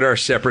go to our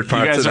separate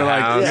parts of the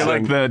house. You're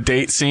like the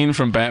date scene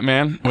from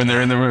Batman when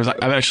they're in the room. It's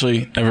like, I've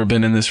actually never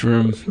been in this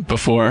room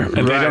before,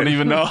 and they don't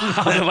even know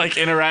how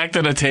to interact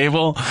at a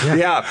table.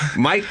 Yeah.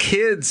 My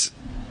kids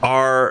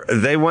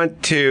they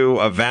went to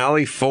a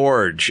Valley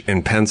Forge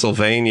in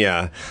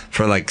Pennsylvania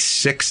for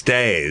 6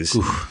 days.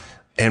 Oof.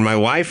 And my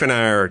wife and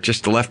I are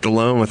just left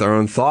alone with our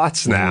own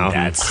thoughts now.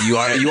 You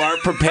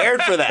aren't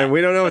prepared for that. And we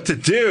don't know what to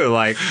do.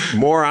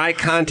 More eye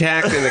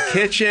contact in the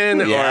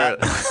kitchen or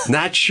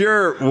not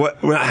sure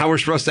how we're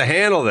supposed to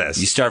handle this.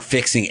 You start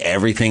fixing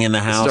everything in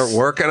the house. Start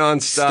working on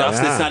stuff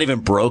that's not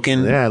even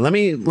broken. Yeah, let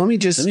me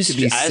just be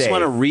safe. I just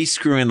want to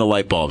re-screw in the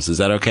light bulbs. Is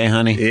that okay,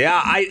 honey?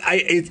 Yeah,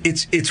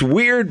 it's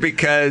weird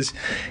because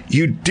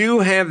you do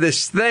have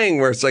this thing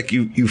where it's like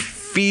you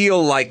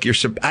feel like you're.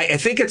 I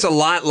think it's a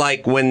lot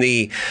like when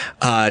the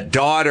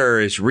daughter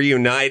is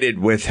reunited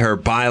with her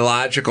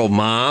biological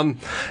mom,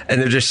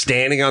 and they're just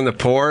standing on the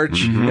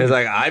porch. It's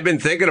like, I've been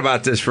thinking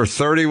about this for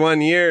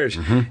 31 years.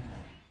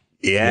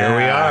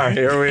 Yeah,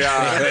 here we are.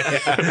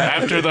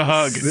 After the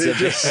hug.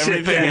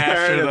 Everything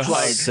after the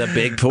hug. It's a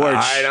big porch. All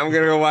right, I'm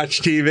going to go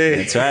watch TV.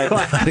 That's right.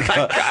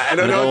 I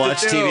don't know what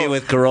watch to do. TV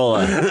with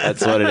Carolla.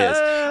 That's what it is.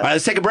 All right,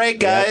 let's take a break,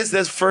 guys.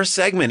 That's first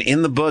segment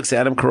in the books.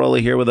 Adam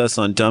Carolla here with us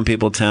on Dumb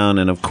People Town.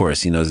 And of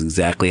course, he knows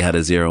exactly how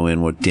to zero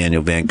in with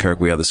Daniel Van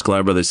Kirk. We are the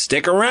Sklar Brothers.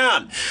 Stick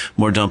around.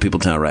 More Dumb People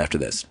Town right after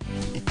this.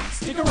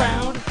 Stick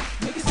around,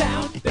 make a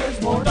sound.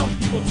 There's more Dumb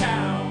People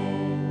Town.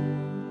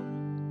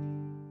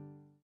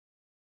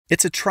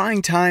 It's a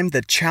trying time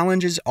that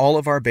challenges all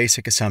of our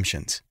basic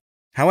assumptions.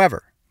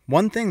 However,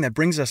 one thing that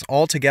brings us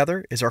all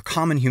together is our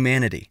common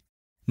humanity.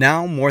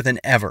 Now, more than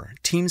ever,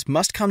 teams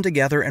must come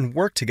together and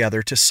work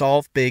together to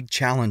solve big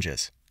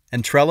challenges.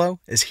 And Trello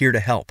is here to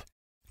help.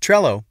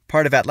 Trello,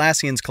 part of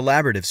Atlassian's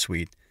collaborative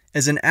suite,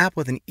 is an app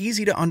with an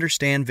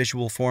easy-to-understand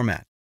visual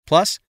format.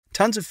 Plus,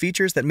 tons of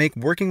features that make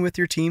working with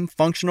your team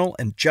functional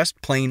and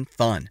just plain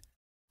fun.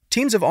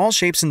 Teams of all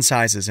shapes and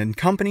sizes and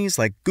companies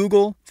like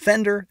Google,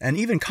 Fender, and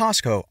even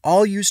Costco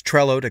all use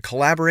Trello to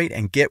collaborate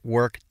and get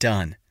work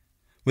done.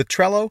 With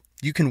Trello,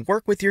 you can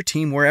work with your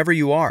team wherever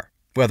you are,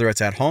 whether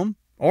it's at home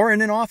or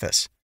in an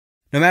office.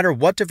 No matter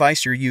what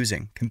device you're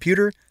using,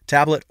 computer,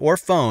 tablet, or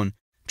phone,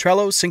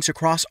 Trello syncs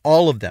across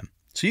all of them,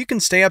 so you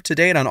can stay up to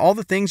date on all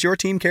the things your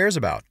team cares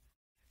about.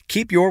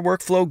 Keep your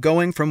workflow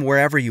going from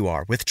wherever you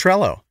are with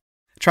Trello.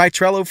 Try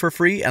Trello for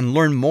free and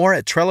learn more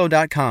at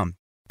Trello.com.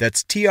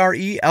 That's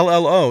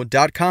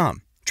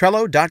Trello.com.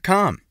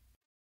 Trello.com.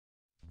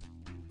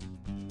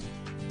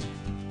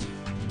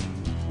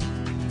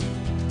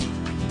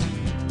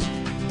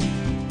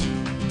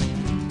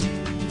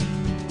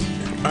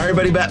 All right,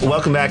 everybody,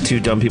 welcome back to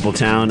Dumb People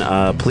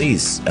Town.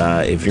 Please,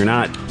 if you're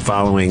not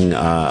following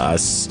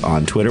us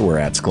on Twitter, we're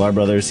at Sklar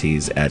Brothers.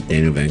 He's at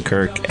Daniel Van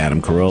Kirk.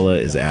 Adam Carolla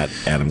is at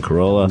Adam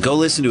Carolla. Go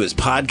listen to his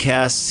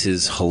podcasts,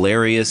 his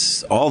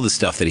hilarious, all the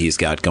stuff that he's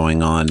got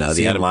going on.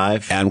 The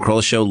Adam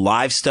Carolla Show,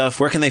 live stuff.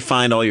 Where can they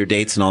find all your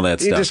dates and all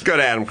that stuff? You just go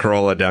to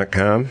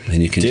AdamCarolla.com.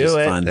 And you can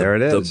find there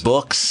it is. The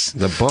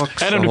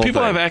books. Adam, do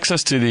people have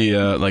access to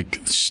the,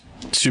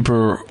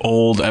 super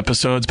old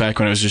episodes back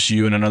when it was just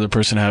you and another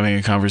person having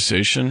a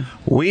conversation?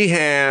 We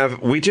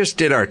just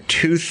did our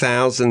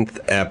 2000th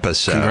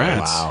episode.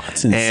 Congrats. Wow.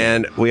 That's insane.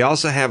 And we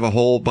also have a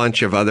whole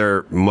bunch of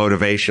other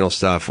motivational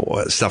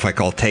stuff I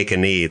call Take a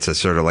Knee. It's a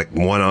sort of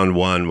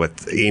one-on-one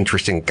with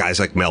interesting guys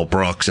like Mel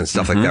Brooks and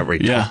stuff like that, where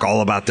we talk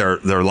all about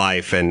their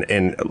life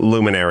and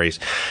luminaries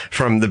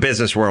from the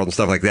business world and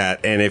stuff like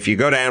that. And if you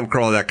go to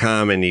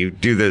AdamCarolla.com and you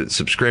do the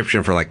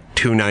subscription for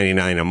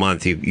 $2.99 a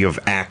month, you have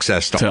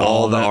access to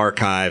all the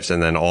archives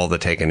and then all the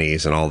Take a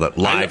Knees and all the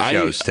live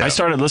shows too. I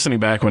started listening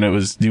back when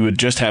you would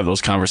just have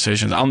those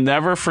conversations. I'll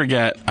never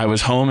forget, I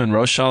was home in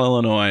Rochelle,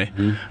 Illinois,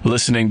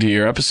 listening to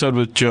your episode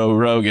with Joe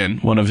Rogan,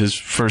 one of his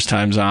first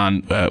times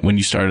on when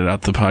you started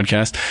out the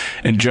podcast.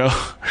 And Joe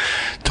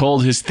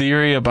told his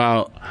theory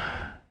about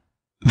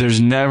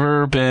there's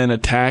never been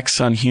attacks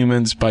on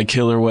humans by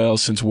killer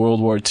whales since World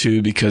War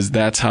II because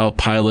that's how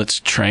pilots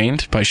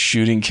trained, by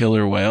shooting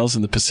killer whales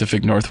in the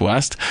Pacific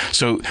Northwest.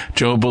 So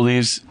Joe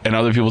believes, and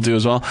other people do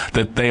as well,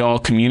 that they all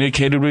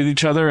communicated with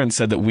each other and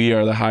said that we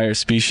are the higher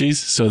species.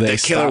 So they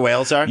killer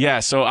whales are? Yeah.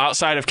 So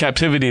outside of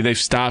captivity, they've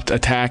stopped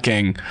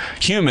attacking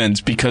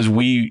humans because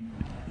we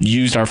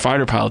used our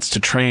fighter pilots to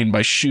train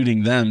by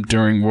shooting them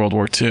during World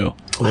War II.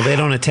 Well, they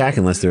don't attack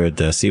unless they're at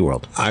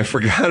SeaWorld. I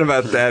forgot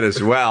about that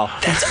as well.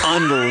 That's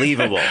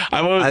unbelievable.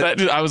 I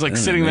was like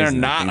sitting there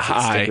not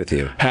high, with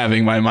you.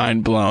 having my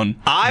mind blown.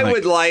 I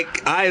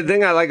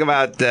think I like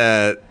about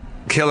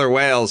killer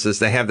whales is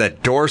they have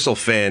that dorsal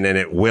fin and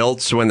it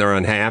wilts when they're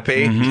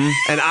unhappy.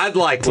 And I'd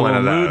like one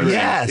of those.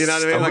 Yes, you know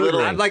what I mean?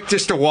 Like, I'd like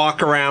just to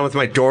walk around with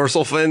my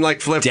dorsal fin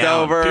like flipped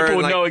over. People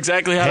would and, know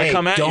exactly how to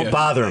come at you. Don't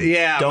bother him.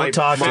 Yeah, don't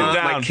talk to him.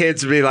 My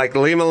kids would be like,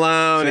 leave him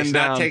alone. Fin He's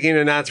down. not taking you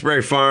to Knott's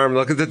Berry Farm.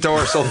 Look at the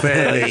dorsal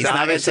fin. He's not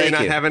gonna obviously take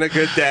not you. having a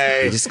good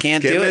day. You just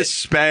can't Give do him it. his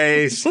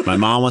space. My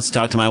mom wants to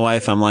talk to my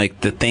wife. I'm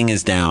like, the thing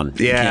is down.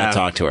 You can't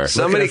talk to her.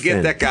 Somebody Look at the get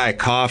fin. that guy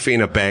coffee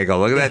and a bagel.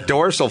 Look at that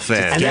dorsal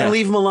fin. And then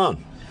leave him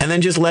alone. And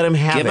then just let him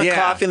have Give it. a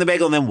coffee and the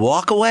bagel and then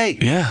walk away.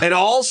 Yeah. And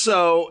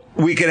also,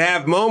 we could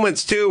have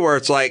moments too where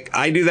it's like,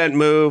 I do that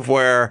move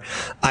where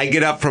I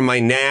get up from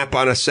my nap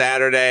on a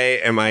Saturday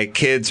and my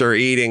kids are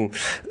eating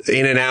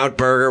In-N-Out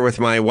burger with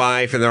my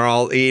wife and they're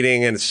all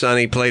eating and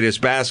Sonny played his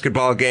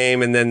basketball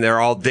game and then they're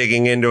all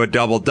digging into a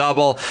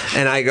double-double.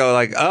 And I go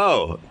like,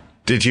 oh,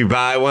 did you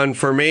buy one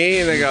for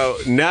me? And they go,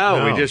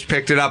 no, we just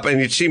picked it up. And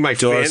you'd see my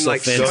fin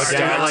like fin start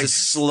start to, to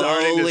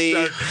slowly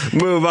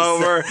move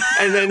over.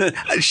 And then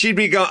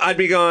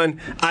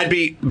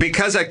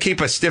because I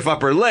keep a stiff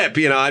upper lip,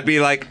 I'd be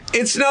like,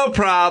 it's no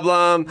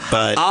problem.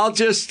 But I'll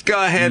just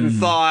go ahead and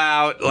thaw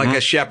out like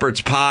a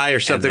shepherd's pie or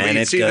something. And But then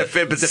you'd it's see the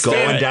fin, but the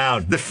going fin,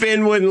 down. the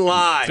fin wouldn't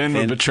lie. Fin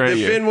would betray the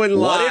you. fin wouldn't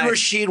What lie. did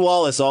Rasheed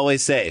Wallace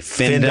always say?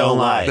 Fin don't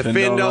lie. The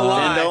fin don't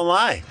lie. Fin don't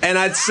lie. And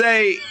I'd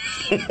say,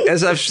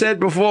 as I've said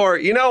before,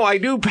 I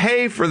do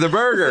pay for the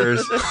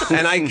burgers,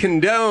 and I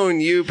condone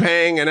you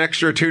paying an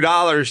extra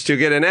 $2 to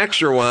get an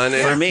extra one.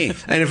 For me.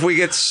 And if we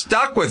get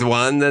stuck with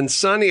one, then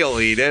Sonny will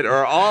eat it,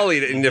 or I'll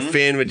eat it, and the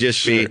fin would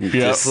just be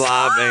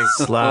slopping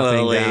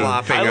Slopping down.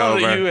 flopping I love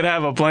over. that you would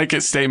have a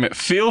blanket statement.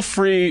 Feel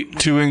free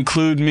to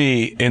include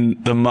me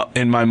in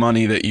my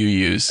money that you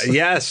use.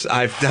 Yes,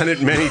 I've done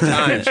it many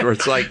times where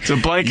it's like, It's a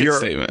blanket you're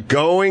statement.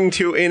 going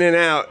to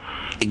In-N-Out.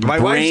 My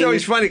wife's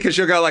always funny because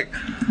she'll go like,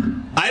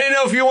 I didn't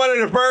know if you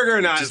wanted a burger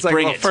or not. It's like,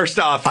 bring well, it. first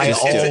off,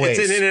 It's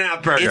an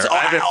In-N-Out burger. It's I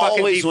have a fucking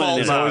always when default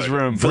there's mode. always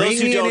room. For those Bring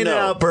who me don't an know.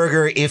 In-N-Out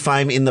burger if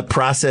I'm in the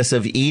process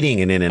of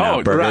eating an In-N-Out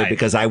Oh, burger right.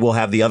 because I will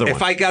have the other one.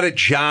 If I got a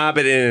job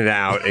at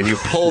In-N-Out and you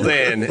pulled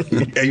in,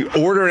 and you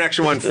order an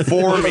extra one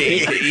for me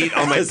to eat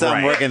on my Because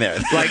I'm break. working there.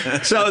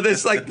 Like, so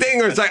this like thing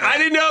where it's like, I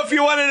didn't know if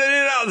you wanted an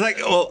In-N-Out. It's like,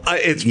 well,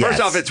 it's Yes.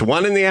 first off, it's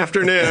 1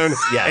 PM.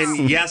 Yes.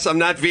 And yes, I'm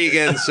not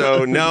vegan,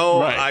 so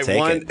no, Right, I take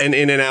want an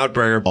In-N-Out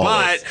burger.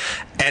 Always. But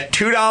at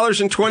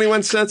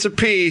 $2.21 a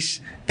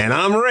piece, and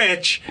I'm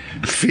rich,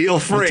 feel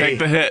free Take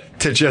the hit.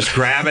 to just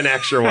grab an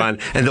extra one.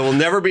 And there will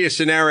never be a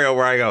scenario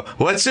where I go,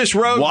 what's this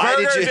rogue Why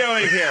did burger you-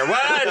 doing here?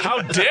 What?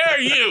 How dare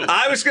you?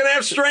 I was going to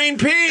have strained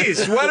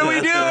peas. What are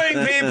we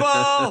doing,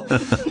 people?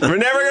 We're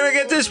never going to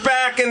get this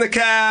back in the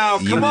cow.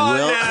 Come on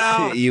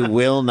now. You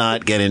will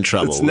not get in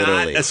trouble. It's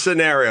literally. not a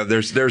scenario.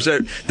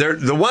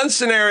 The one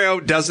scenario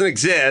doesn't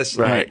exist.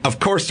 Right. Of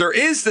course, there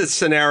is the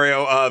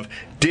scenario of,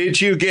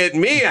 did you get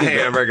me a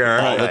hamburger?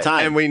 All the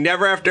time. And we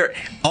never have to.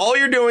 All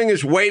you're doing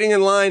is waiting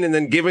in line and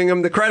then giving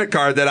them the credit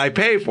card that I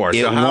pay for. It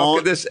So how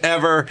won't- could this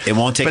ever? it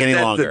won't take but any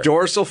that longer. The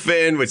dorsal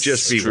fin would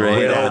just be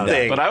Straight real down.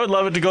 thing. But I would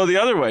love it to go the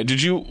other way.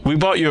 We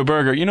bought you a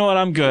burger. You know what?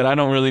 I'm good. I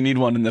don't really need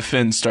one. And the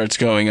fin starts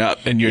going up,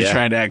 and you're Yeah.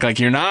 trying to act like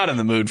you're not in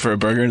the mood for a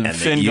burger, and the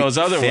fin goes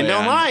other way. Fin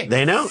don't lie.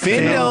 They know.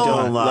 Fin They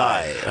don't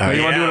lie. All right.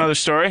 You want to do another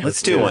story?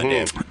 Let's do one,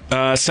 Dave.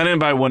 Sent in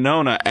by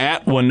Winona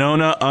at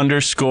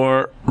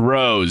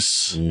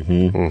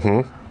Winona_Rose.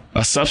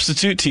 A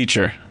substitute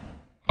teacher.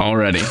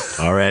 Already.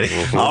 Already.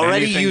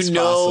 Already, Anything's you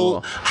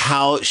know possible.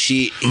 how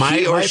he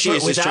or she is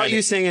just without trying you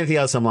to. saying anything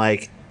else, I'm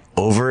like,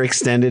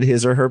 overextended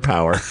his or her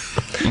power.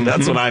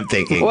 That's what I'm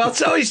thinking. Well,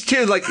 it's always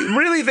too, like,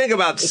 really think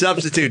about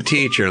substitute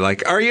teacher.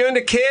 Like, are you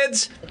into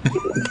kids?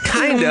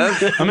 Kind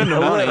of. I'm into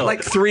money.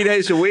 Like 3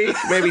 days a week,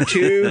 maybe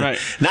 2. Right.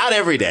 Not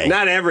every day.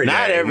 Not every day.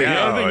 Not every The day.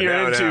 other thing you're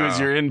no, into no. is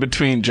you're in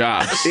between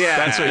jobs. Yeah.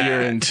 That's what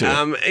you're into.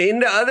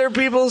 Into other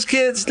people's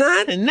kids?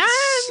 Not not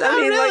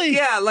really.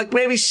 like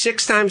maybe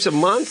 6 times a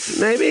month,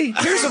 maybe.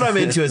 Here's what I'm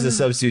into as a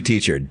substitute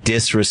teacher: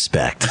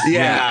 disrespect.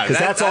 Yeah, because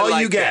that's all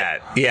you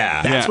get. that.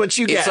 Yeah. That's Yeah. what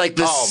you get. It's like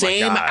the Oh, my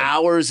same God.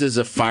 hours as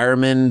a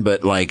fireman,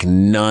 but like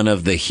none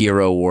of the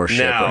hero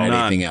worship No, or none.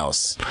 anything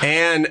else.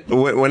 And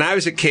when I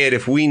was a kid,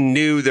 if we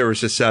knew there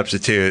was a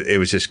substitute, it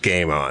was just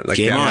game on. Like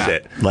Game that on. was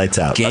it. Lights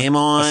out. Game A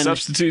on.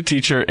 substitute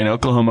teacher in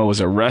Oklahoma was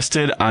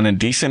arrested on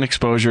indecent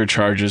exposure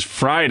charges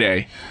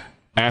Friday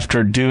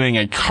after doing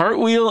a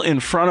cartwheel in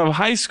front of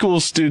high school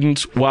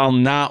students while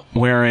not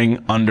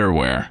wearing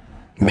underwear.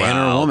 Man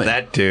or woman?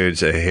 That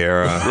dude's a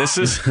hero. This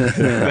is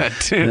that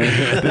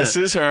dude. This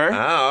is her.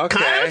 Oh, okay.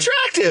 Kind of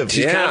attractive.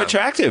 She's kind of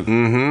attractive.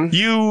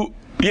 You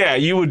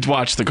would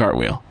watch the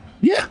cartwheel.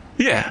 Yeah.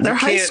 Yeah. They're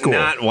high Can't school.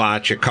 not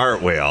watch a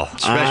cartwheel,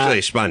 especially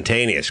a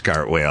spontaneous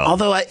cartwheel.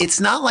 Although it's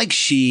not like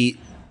she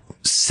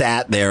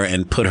sat there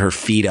and put her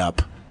feet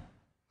up.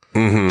 She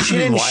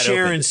didn't Wide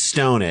Sharon open.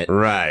 Stone it.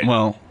 Right.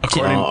 Well,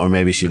 according Or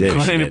maybe she did.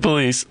 according She to did.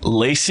 police,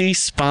 Lacey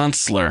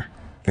Sponsler.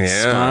 Yeah.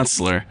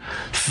 Sponsler.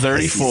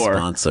 34.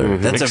 Sponsor.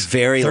 That's a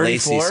very 34?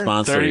 lacy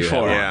sponsor. you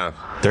 34. have.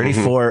 Yeah.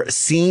 34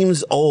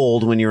 seems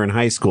old when you're in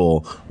high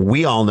school.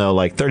 We all know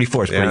like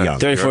 34 is pretty Yeah. young.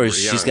 34. You're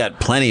She's young. got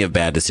plenty of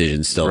bad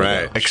decisions still. to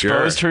Right. go.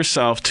 Exposed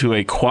herself to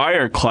a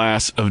choir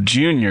class of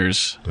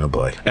juniors Oh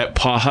boy. at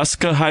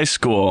Pawhuska High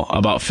School,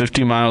 about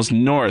 50 miles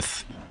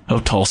north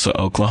of Tulsa,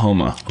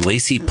 Oklahoma.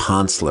 Lacey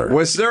Ponsler.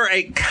 Was there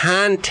a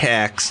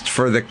context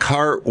for the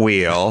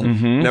cartwheel?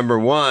 Number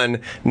one.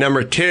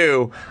 Number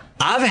two,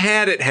 I've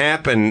had it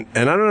happen,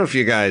 and I don't know if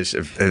you guys,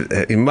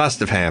 it must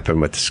have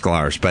happened with the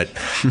Sklars, but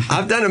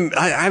I've done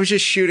I was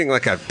just shooting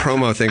like a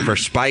promo thing for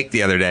Spike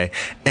the other day,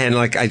 and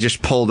like I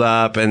just pulled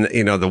up, and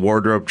the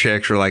wardrobe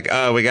chicks were like,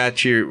 "Oh, we got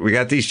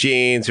these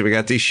jeans, and we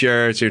got these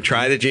shirts, you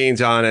try the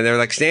jeans on," and they're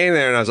like standing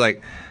there, and I was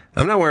like,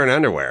 I'm not wearing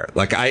underwear.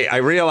 Like I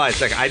realized,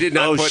 like I did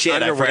not Oh, put shit, I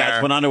underwear. forgot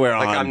to put underwear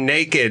like on. I'm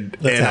naked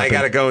That's and I happened.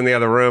 got to go in the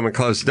other room and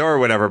close the door or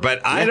whatever.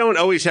 But I don't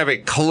always have a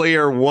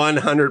clear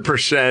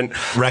 100%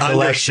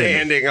 Recollection.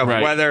 understanding of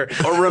Right. whether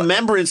Or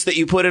remembrance that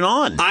you put it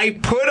on. I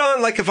put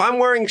on, like if I'm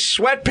wearing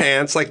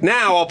sweatpants, like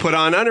now I'll put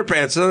on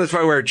underpants. Sometimes if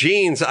I wear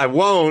jeans, I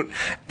won't.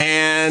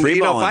 And Free if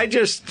balling. I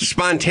just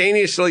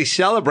spontaneously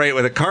celebrate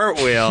with a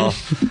cartwheel,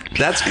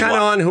 that's kind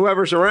of on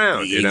whoever's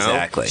around. You know.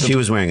 Exactly. She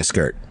was wearing a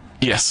skirt.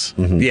 Yes.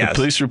 Yes. The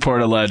police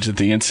report alleged that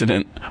the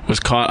incident was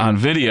caught on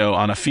video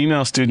on a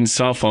female student's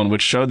cell phone,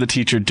 which showed the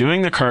teacher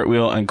doing the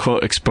cartwheel and,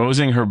 quote,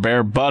 exposing her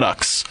bare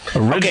buttocks.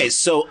 Okay,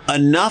 so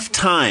enough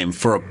time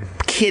for a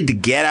kid to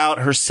get out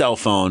her cell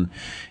phone.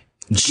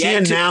 She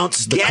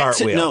announced the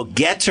cartwheel.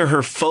 Get to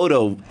her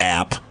photo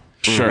app.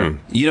 Sure.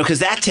 Because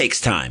that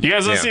takes time. You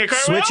guys want to Yeah. see a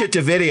cartwheel? Switch it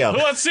to video. Who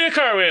wants to see a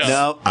cartwheel?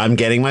 No. I'm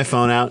getting my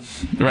phone out.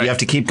 Right. You have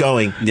to keep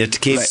going. You have to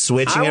keep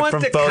Switching it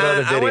from photo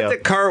to I video. want the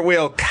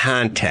cartwheel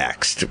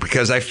context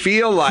because I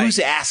feel like Who's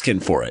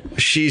asking for it?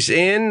 she's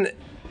in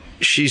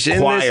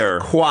Choir.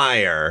 this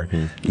choir.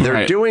 They're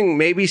Right. doing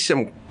maybe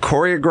some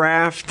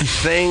choreographed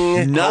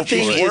thing.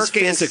 Nothing She's is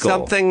working physical.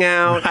 something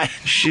out. Right.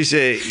 She's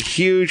a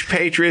huge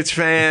Patriots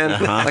fan.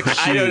 Like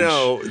I don't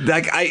know.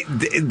 Like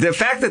the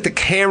fact that the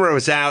camera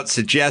was out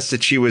suggests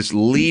that she was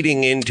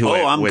leading into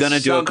it. Oh, I'm with going to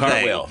do a something.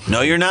 cartwheel.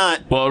 No, you're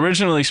not. Well,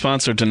 originally,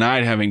 Sponsor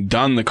denied having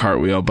done the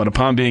cartwheel, but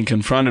upon being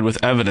confronted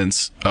with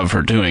evidence of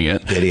her doing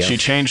it, Video. she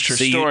changed her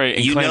So story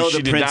and you claimed know she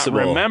the did not principle.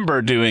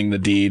 remember doing the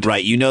deed.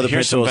 Right. You know the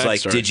Here's some principle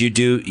is like, backstory. did you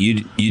do,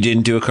 you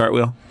didn't do a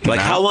cartwheel? Like,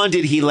 No. how long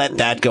did he let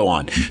that go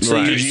on? So,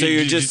 Right.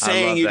 you're just I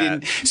saying love you that.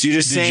 didn't, so you're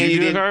just Did saying you you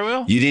do a didn't,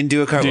 cartwheel? you didn't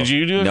do a cartwheel. Did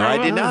you do a No, I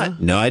cartwheel? did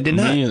not. No, I did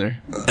not. Me either.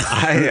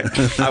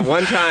 I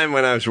one time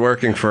when I was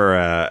working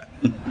for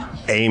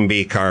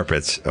A&B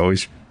Carpets,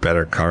 always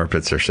better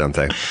carpets or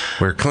something.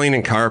 We're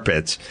cleaning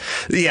carpets.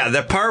 Yeah,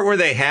 the part where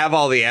they have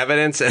all the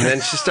evidence and then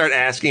just start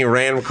asking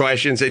random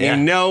questions and Yeah.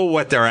 you know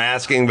what they're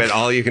asking, but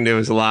all you can do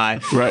is lie.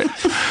 Right.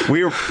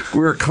 We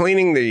were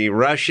cleaning the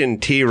Russian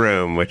tea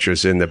room, which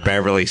was in the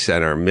Beverly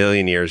Center a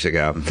million years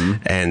ago,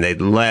 and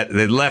they'd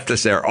left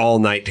us there all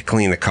night to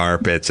clean the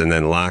carpets and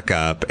then lock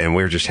up, and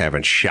we were just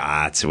having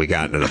shots. We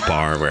got into the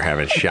bar, and we were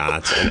having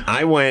shots, and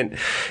I went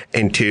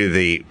into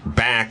the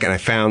back and I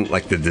found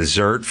like the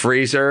dessert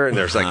freezer, and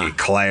there's like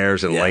eclairs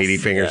and Yes. lady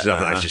fingers and stuff.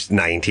 And I was just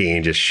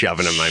 19, just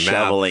shoving them in my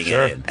Shoveling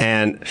mouth, it in.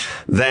 and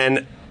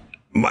then.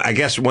 I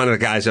guess one of the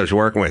guys I was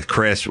working with,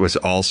 Chris, was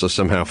also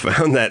somehow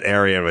found that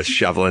area and was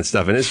shoveling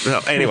stuff in his.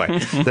 So anyway,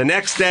 the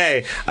next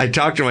day I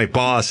talked to my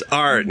boss,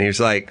 Art, and he was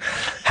like,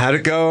 "How'd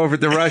it go over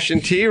at the Russian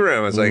tea room?"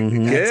 I was like, how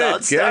it "Good,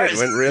 starts. it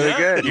went really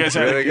good. You guys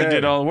really you good.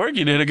 did all the work.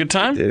 You did a good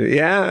time.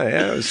 Yeah,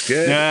 it was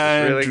good.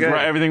 Yeah, it was really good.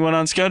 everything went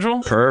on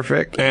schedule.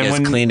 Perfect. And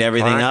Just cleaned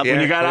everything up. when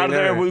you got cleaned out of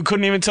there, everything. we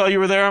couldn't even tell you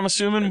were there. I'm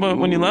assuming, but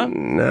when you left.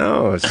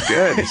 No, it's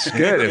good. It's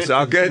good. It's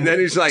all good. And then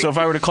he's like, So if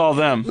I were to call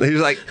them, he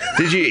was like,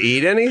 "Did you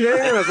eat anything?"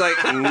 And I was like,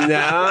 "No.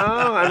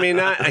 I mean,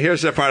 not."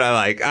 Here's the part I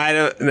like. I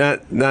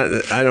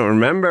don't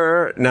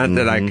remember. Not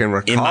that I can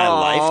recall In my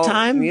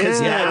lifetime?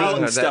 Because I've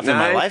eaten that stuff in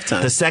my night.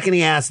 lifetime. The second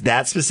he asks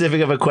that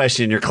specific of a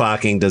question, you're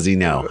clocking, does he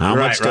know? How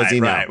much does he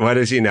know? Right. What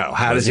does he know?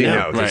 How does he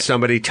know? Right. Does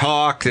somebody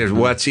talk?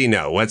 What's he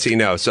know? What's he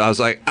know? So I was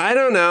like, I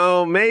don't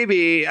know.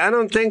 Maybe. I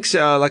don't think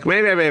so. Like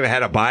maybe I may have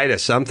had a bite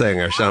of something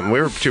or something.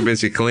 We were too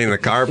busy cleaning the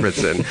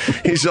carpets. And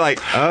he's like,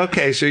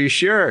 okay, so you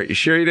sure? You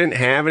sure you didn't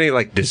have any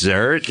like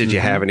dessert? Did you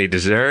have any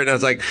dessert? And I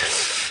was like,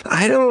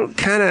 I don't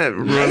kind of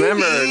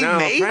remember.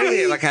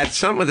 Probably like I had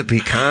something with a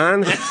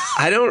pecan.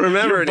 I don't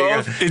remember.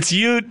 it's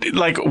you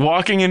like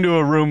walking into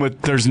a room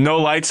with there's no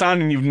lights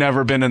on and you've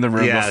never been in the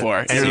room Yeah, before.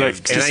 and, You're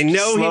and I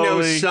know he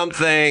knows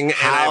something.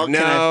 How and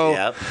can I know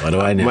Yep. What do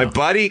I know? my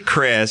buddy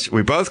Chris.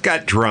 We both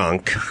got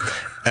drunk.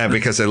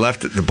 because I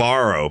left the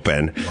bar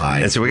open.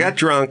 And so we got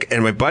drunk,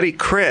 and my buddy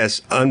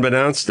Chris,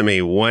 unbeknownst to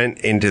me, went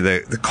into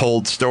the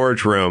cold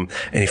storage room,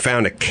 and he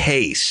found a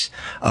case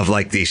of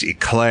like these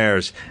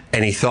eclairs,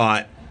 and he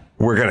thought,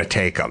 we're going to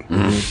take them,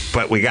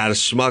 but we got to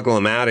smuggle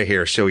them out of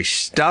here. So he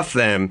stuffed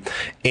them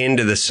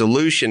into the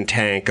solution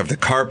tank of the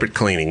carpet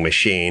cleaning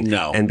machine.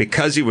 No. And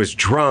because he was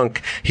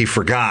drunk, he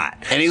forgot.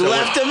 And he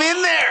left them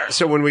in there.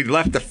 So when we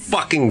left the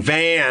fucking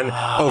van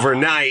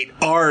overnight,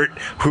 Art,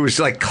 who's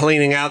like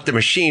cleaning out the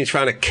machines,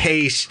 found a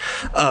case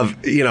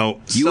of, You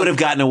would have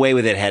gotten away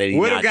with it had he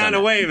would not have gotten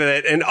done away with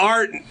it. And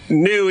Art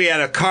knew he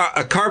had a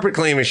carpet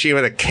cleaning machine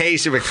with a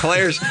case of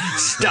eclairs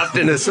stuffed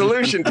in a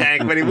solution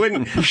tank, but he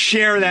wouldn't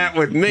share that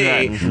with me.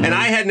 And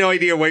I had no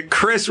idea what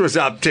Chris was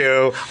up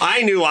to.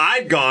 I knew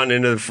I'd gone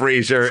into the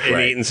freezer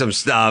and eaten some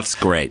stuff. It's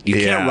great. You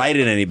can't write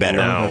it any better.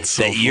 No. That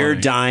so you're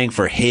dying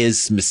for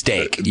his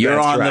mistake. You're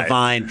That's on right. the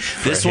vine.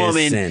 This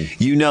woman, sin.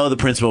 the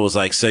principal was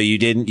like, so you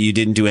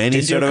didn't do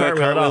any sort of a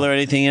cartwheel or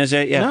anything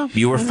yesterday? Yeah. No.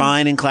 You were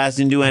fine in class,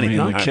 didn't do anything.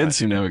 The kids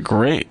seem to have a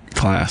great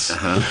class.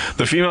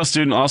 The female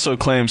student also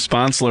claimed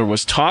Sponsler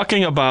was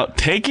talking about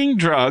taking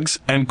drugs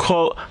and,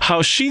 quote,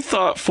 how she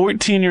thought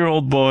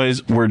 14-year-old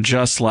boys were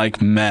just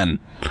like men.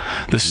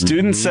 The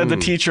student said the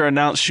teacher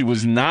announced she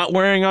was not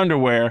wearing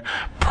underwear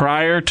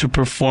prior to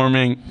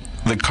performing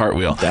the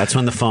cartwheel. That's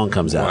when the phone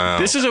comes out. Wow.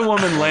 This is a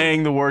woman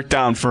laying the work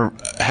down for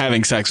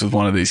having sex with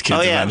one of these kids.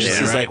 Oh, yeah. eventually,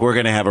 This is right? like, we're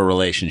going to have a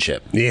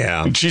relationship.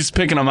 Yeah. She's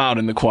picking them out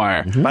in the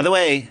choir. By the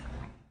way,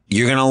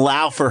 you're going to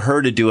allow for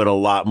her to do it a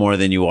lot more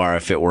than you are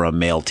if it were a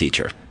male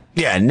teacher.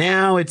 Yeah,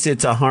 now it's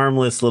a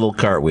harmless little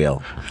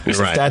cartwheel.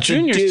 Right. That's a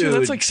Juniors, too. dude.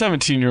 That's like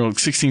 16,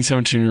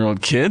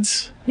 17-year-old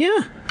kids.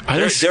 Yeah. Are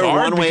they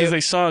scarred because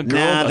they saw a girl?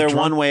 Nah, they're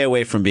drunk? 1 way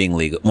away from being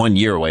legal. 1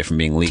 year away from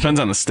being legal. Depends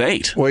on the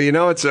state. Well,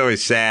 it's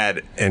always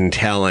sad and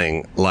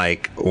telling,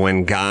 like,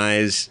 when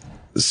guys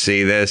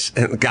see this,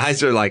 and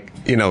guys are like,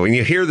 when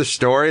you hear the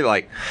story,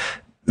 like,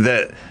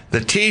 the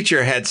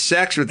teacher had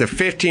sex with a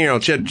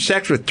 15-year-old. She had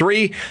sex with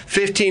 3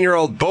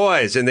 15-year-old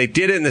boys, and they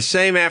did it in the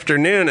same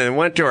afternoon, and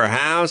went to her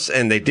house,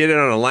 and they did it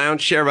on a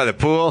lounge chair by the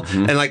pool,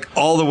 and like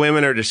all the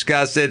women are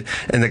disgusted,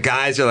 and the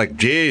guys are like,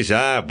 geez,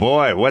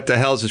 boy, what the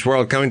hell is this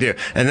world coming to?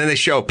 And then they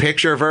show a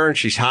picture of her, and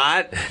she's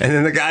hot, and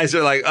then the guys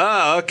are like,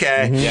 oh,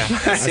 okay. Yeah.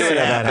 I See what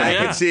happened. I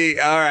can see,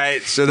 all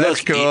right, so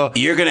that's cool.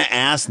 You're going to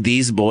ask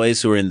these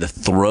boys who are in the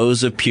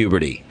throes of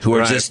puberty, who are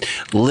Right. just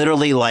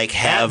literally like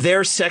Have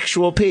their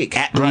sexual peak.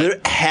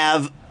 have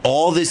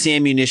all this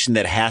ammunition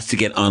that has to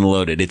get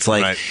unloaded. It's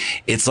like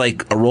it's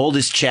like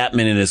Aroldis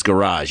Chapman in his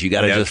garage. You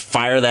got to just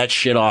fire that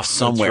shit off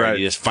somewhere. right.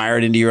 You just fire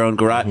it into your own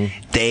garage.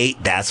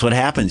 That's what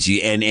happens.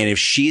 And if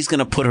she's going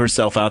to put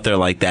herself out there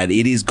like that,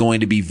 it is going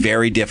to be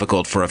very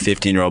difficult for a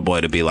 15-year-old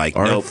boy to be like,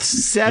 nope.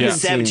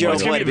 17-year-old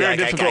It's going to be very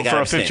difficult for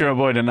a 15-year-old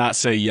boy to not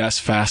say yes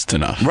fast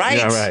enough. Right?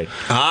 Yeah, right.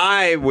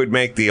 I would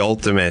make the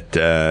ultimate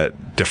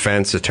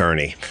defense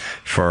attorney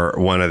for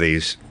one of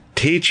these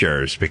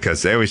teachers,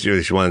 because they always do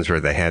these ones where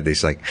they had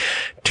these like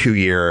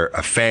 2-year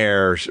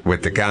affairs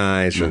with the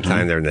guys from the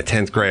time they're in the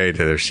 10th grade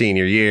to their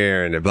senior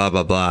year, and they're blah,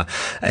 blah, blah.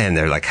 And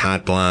they're like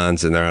hot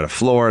blondes, and they're out of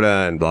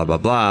Florida, and blah, blah,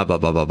 blah, blah,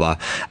 blah, blah, blah.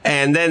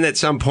 And then at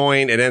some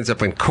point it ends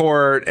up in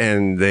court,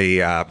 and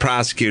the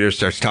prosecutor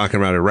starts talking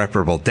about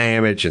irreparable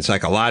damage and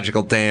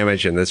psychological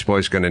damage, and this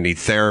boy's going to need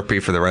therapy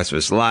for the rest of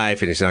his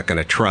life, and he's not going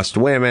to trust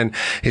women,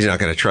 he's not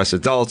going to trust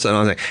adults, and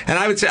all that. And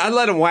I would say, I'd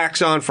let him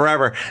wax on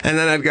forever, and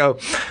then I'd go,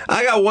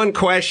 I got one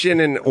question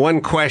and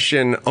one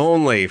question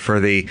only for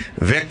the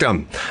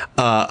victim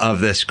of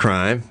this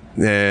crime.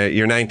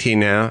 You're 19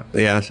 now.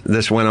 Yes.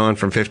 This went on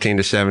from 15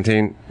 to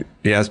 17.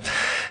 Yes.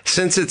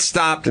 Since it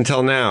stopped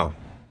until now,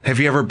 have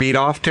you ever beat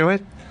off to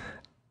it?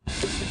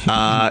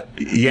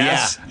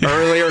 Yes. Yeah.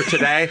 Earlier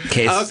today.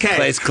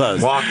 Case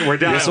closed. We're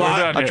done. Yes, we're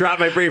done I'll here. drop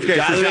my briefcase.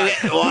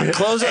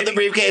 Close up the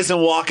briefcase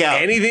and walk out.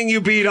 Anything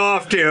you beat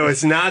off to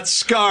is not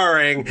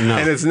scarring,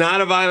 and it's not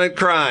a violent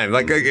crime.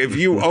 Like if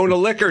you own a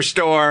liquor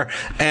store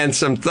and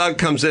some thug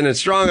comes in and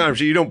strong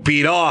arms you, you don't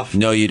beat off.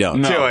 No, you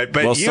don't. To it,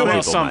 but Well,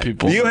 Some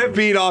people. You have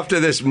beat off to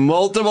this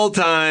multiple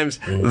times.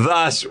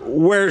 Thus,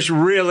 where's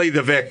really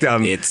the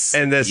victim in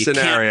this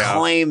scenario? You can't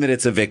claim that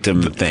it's a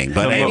victim thing,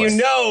 but And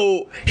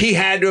he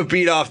had to have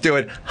beat off to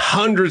it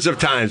hundreds of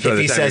times. If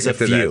he says a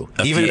few.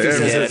 Even if he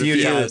says a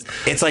few times.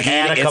 It's like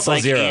add a couple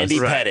zeros. Andy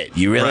Pettit.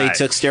 You really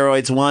took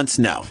steroids once?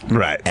 No.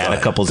 Right. Add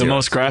a couple The zeros.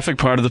 most graphic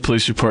part of the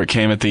police report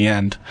came at the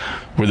end,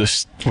 where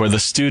the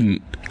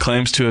student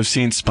claims to have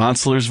seen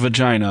Sponsler's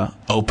vagina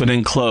open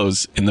and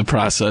close in the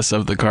process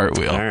of the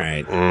cartwheel. All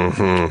right.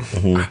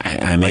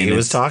 I mean, He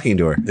was talking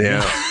to her.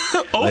 Yeah.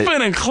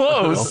 Open and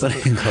close. Open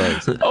and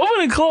close.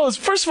 Open and close.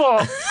 First of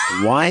all,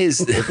 Why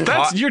is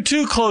you're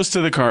too close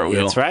to the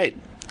cartwheel. That's right.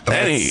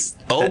 Any,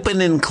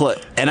 Open and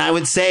close. And I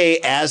would say,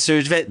 as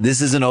Serge Vet, this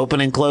is an open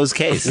and closed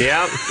case.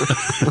 Yeah.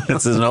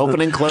 This is an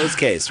open and closed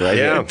case, right?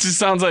 Yeah. it just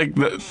sounds like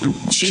the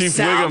Chief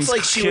sounds Wiggum's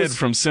like she kid was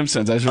from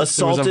Simpsons. There was a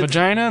assaulted-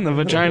 vagina, and the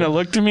vagina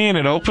looked at me, and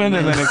it opened,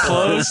 and then it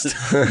closed.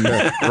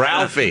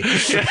 Ralphie.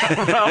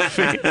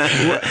 Ralphie.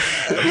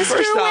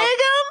 First off,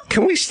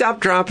 can we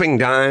stop dropping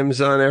dimes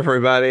on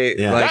everybody?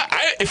 Yeah. Like,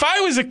 if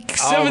I was a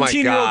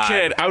 17-year-old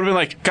kid, I would have been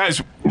like,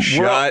 guys,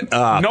 shut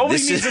up.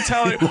 Nobody needs to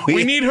tell her.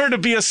 We need her to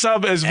be a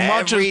sub as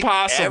much as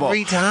possible.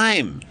 Every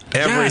time.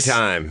 Every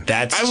time.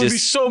 I would be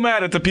so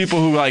mad at the people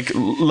who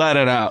let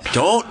it out.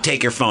 Don't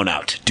take your phone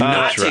out. Do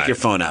not take your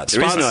phone out.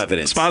 There is no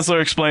evidence. Sponsor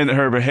explained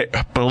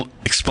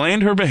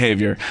her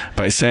behavior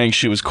by saying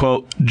she was,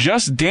 quote,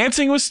 just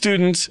dancing with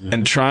students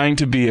and trying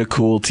to be a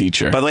cool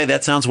teacher. By the way,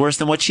 that sounds worse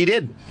than what she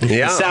did.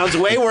 Yeah. It sounds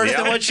way worse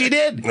than what she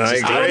did. I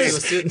agree.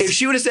 If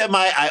she would have said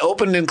I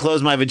opened and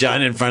closed my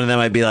vagina in front of them,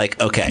 I'd be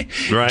like, okay,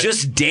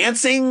 just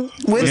dancing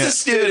with the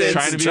students.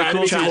 Trying to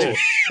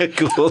be a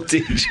cool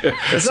teacher.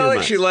 It's not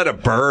like she let a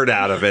bird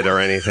out of it or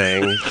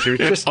anything. She was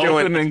just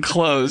open and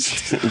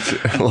closed.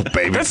 Little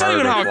baby. That's not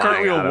even how a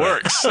cartwheel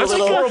works. That's a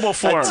horrible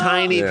form. A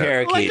tiny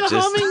parakeet. Like a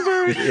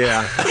hummingbird.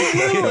 Yeah.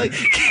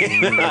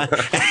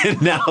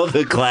 And now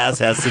the class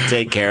has to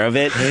take care of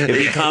it.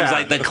 It becomes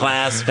like the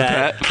class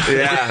pet.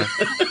 Yeah.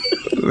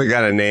 We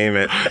got to name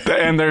it.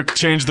 And they're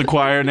changed the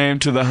choir name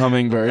to the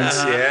hummingbirds.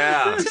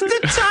 Yeah. The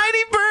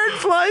tiny bird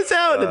flies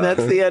out, and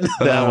that's the end of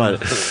that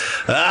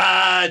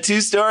one.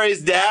 2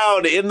 stories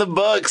down in the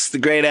books. The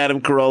great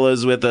Adam Carolla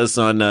is with us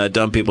on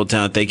Dumb People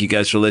Town. Thank you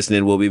guys for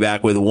listening. We'll be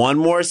back with one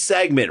more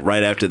segment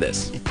right after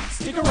this.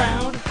 Stick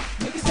around,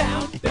 make a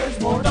sound. There's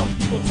more Dumb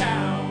People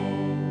Town.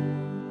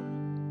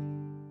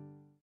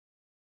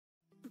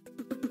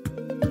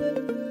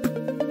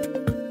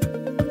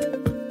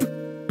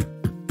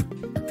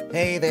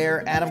 Hey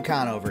there, Adam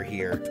Conover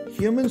here.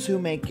 Humans Who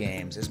Make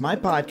Games is my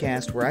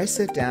podcast where I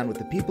sit down with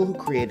the people who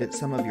created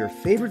some of your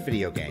favorite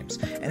video games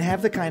and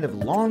have the kind of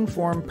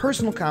long-form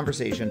personal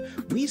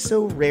conversation we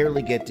so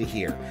rarely get to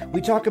hear.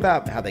 We talk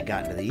about how they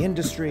got into the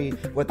industry,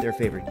 what their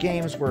favorite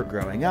games were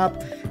growing up,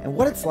 and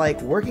what it's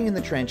like working in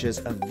the trenches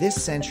of this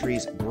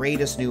century's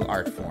greatest new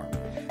art form.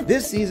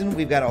 This season,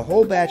 we've got a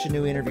whole batch of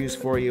new interviews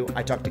for you.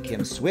 I talked to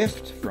Kim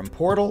Swift from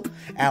Portal,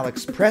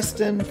 Alex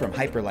Preston from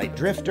Hyperlight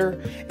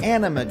Drifter,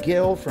 Anna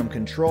McGill from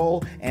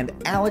Control, and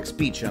Alex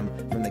Beecham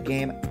from the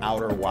game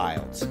Outer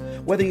Wilds.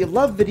 Whether you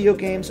love video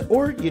games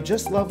or you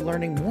just love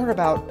learning more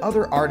about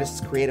other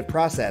artists' creative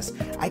process,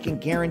 I can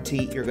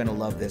guarantee you're going to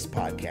love this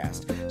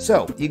podcast.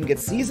 So, you can get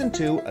Season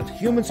 2 of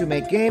Humans Who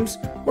Make Games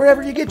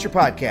wherever you get your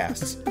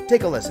podcasts.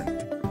 Take a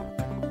listen.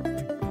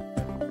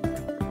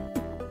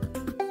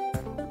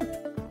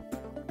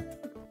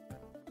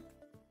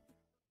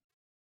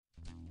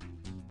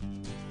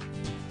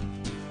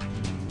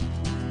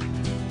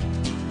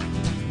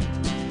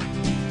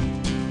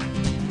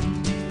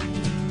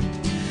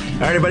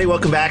 All right, everybody,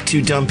 welcome back to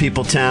Dumb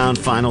People Town,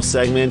 final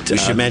segment. We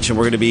should mention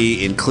we're going to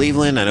be in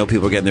Cleveland. I know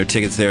people are getting their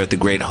tickets there at the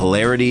Great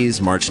Hilarities,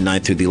 March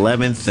 9th through the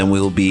 11th. Then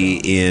we'll be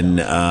in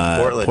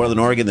Portland,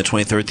 Oregon, the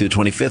 23rd through the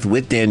 25th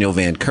with Daniel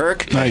Van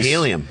Kirk. Nice.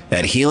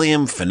 At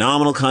Helium,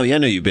 phenomenal comedy. I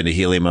know you've been to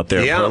Helium up there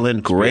in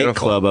Portland. Great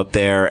beautiful club up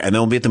there. And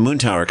then we'll be at the Moon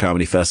Tower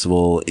Comedy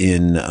Festival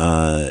in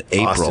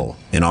April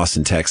in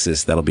Austin,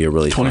 Texas. That'll be a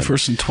really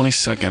 21st and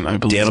 22nd, I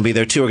believe. Dan will be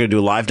there, too. We're going to do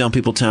a live Dumb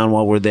People Town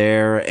while we're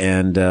there.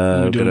 And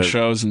we're doing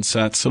shows and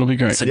sets. It'll be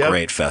great. It's a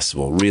great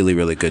festival. Really,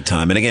 really good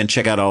time. And again,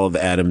 check out all of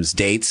Adam's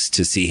dates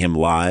to see him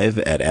live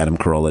at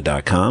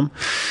adamcarolla.com.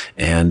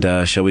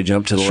 And shall we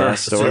jump to the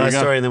last story? Last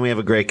story, and then we have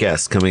a great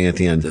guest coming at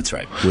the end. That's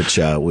right.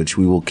 Which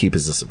we will keep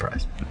as a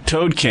surprise.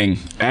 Toad King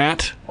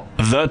at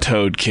the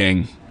Toad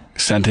King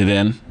sent it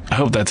in. I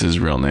hope that's his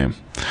real name.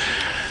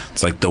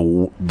 It's like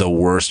the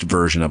worst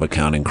version of a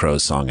Counting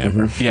Crows song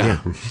ever. Mm-hmm.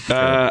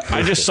 Yeah.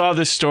 I just saw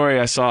this story.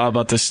 I saw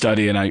about this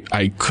study, and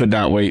I could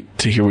not wait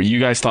to hear what you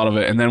guys thought of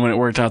it. And then when it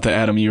worked out that,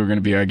 Adam, you were going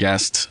to be our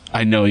guest,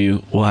 I know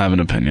you will have an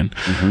opinion.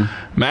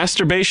 Mm-hmm.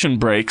 Masturbation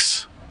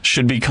breaks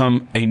should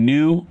become a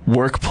new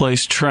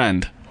workplace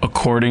trend,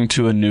 according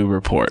to a new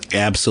report.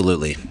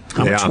 Absolutely.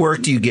 How much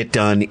work do you get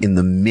done in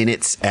the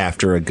minutes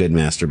after a good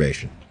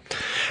masturbation?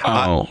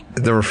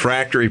 The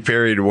refractory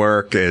period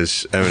work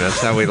is,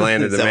 that's how we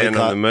landed the man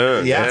on the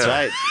moon. Yeah, that's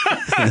right.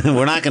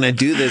 We're not going to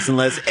do this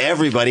unless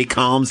everybody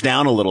calms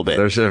down a little bit.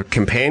 There's a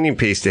companion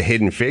piece to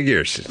Hidden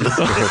Figures.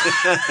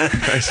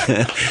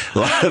 a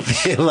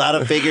lot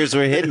of figures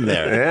were hidden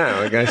there.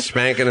 Yeah, the guy's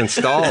spanking in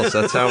stalls.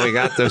 That's how we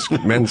got those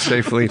men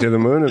safely to the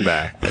moon and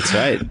back. That's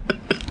right.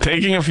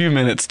 Taking a few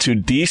minutes to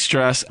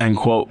de-stress and,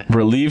 quote,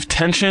 relieve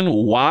tension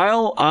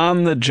while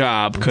on the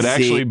job could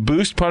actually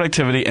boost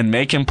productivity and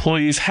make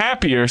employees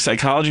happier,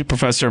 psychology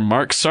professor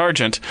Mark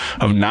Sargent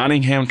of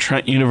Nottingham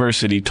Trent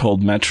University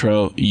told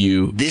Metro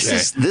UK.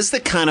 This is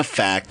the kind of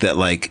fact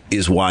that,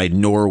 is why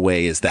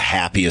Norway is the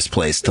happiest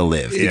place to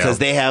live. Because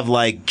they have,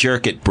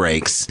 jerk-it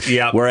breaks.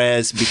 Yep.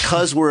 Whereas,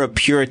 because we're a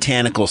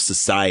puritanical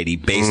society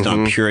based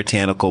on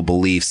puritanical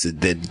beliefs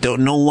that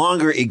no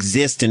longer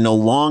exist and no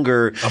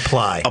longer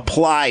apply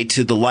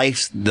to the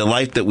life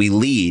that we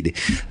lead,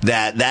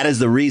 that is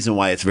the reason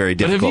why it's very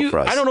difficult for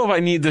us. I don't know if I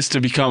need this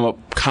to become a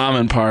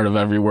common part of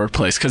every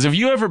workplace, because have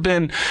you ever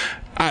been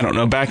I don't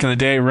know, back in the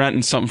day,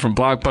 renting something from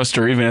Blockbuster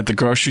or even at the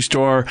grocery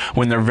store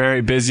when they're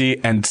very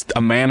busy and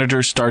a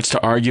manager starts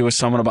to argue with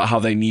someone about how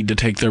they need to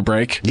take their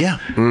break. Yeah.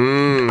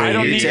 I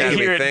don't need to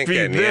hear it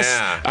be this.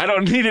 Yeah. I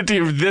don't need it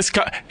to be this.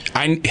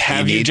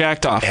 Have you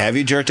jacked off? Have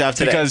you jerked off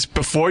today? Because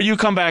before you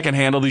come back and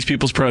handle these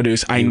people's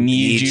produce, I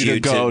need you to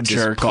go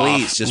jerk off.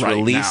 Please, just right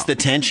release now. the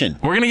tension.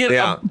 We're gonna get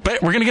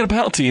a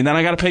penalty, and then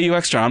I got to pay you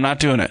extra. I'm not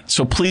doing it.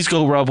 So please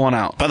go rub one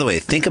out. By the way,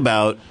 think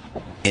about,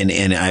 and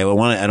I don't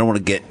want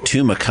to get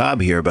too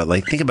macabre here, but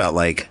like think about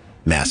like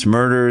mass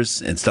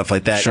murders and stuff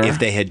like that. Sure. If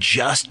they had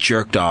just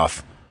jerked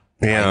off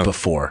right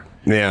before.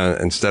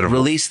 Yeah, instead of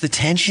release the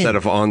tension. Instead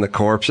of on the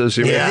corpses,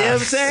 you mean? Yeah, you know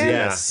what I'm saying?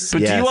 Yes. But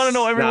do you want to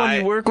know everyone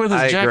you work with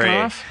is jacking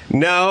off?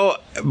 No,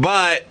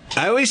 but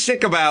I always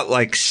think about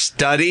like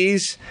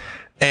studies.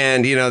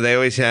 And, you know,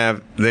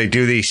 they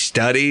do these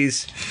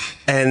studies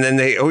and then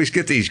they always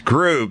get these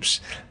groups.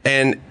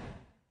 And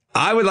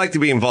I would like to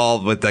be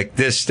involved with like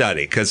this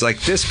study because like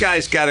this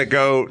guy's got to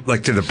go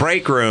like to the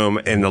break room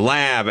in the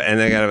lab and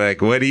they got to be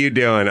like, what are you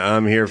doing?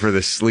 I'm here for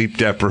the sleep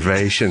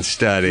deprivation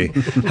study.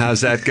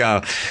 How's that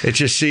go? It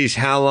just sees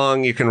how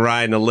long you can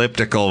ride an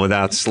elliptical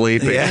without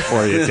sleeping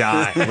before you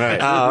die. Right.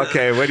 Oh,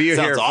 okay. What are you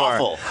Sounds here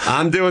awful. for?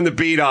 I'm doing the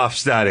beat off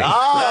study.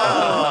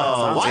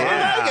 Oh, why did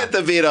I get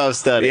the veto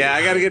study? Yeah,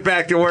 I got to get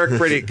back to work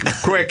pretty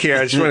quick here.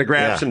 I just want to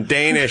grab some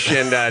Danish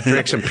and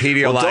drink some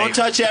Pedialyte. Well, don't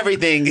touch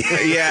everything.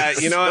 Yeah,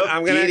 you know what?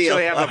 I'm going to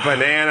actually have a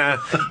banana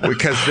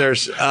because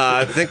there's,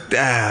 I think,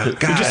 God.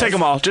 Just take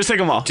them all. Just take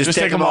them all. Just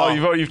take them all.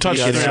 You've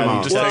touched it. Just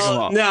take them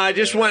all. No,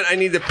 I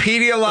need the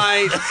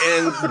Pedialyte,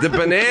 and the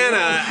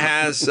banana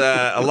has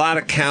a lot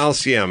of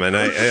calcium and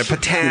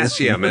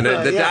potassium, and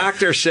the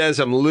doctor says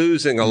I'm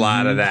losing a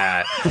lot of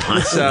that.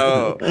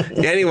 So,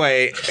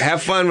 anyway,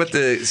 have fun with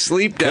the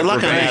sleep Good luck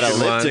on deprivation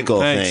that elliptical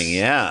one. thing,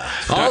 yeah.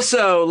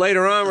 Also,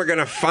 later on, we're going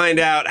to find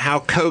out how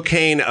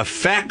cocaine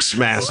affects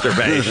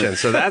masturbation,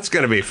 so that's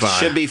going to be fun.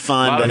 Should be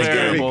fun, but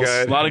again,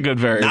 A lot of good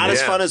variables. not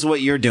as fun as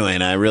what you're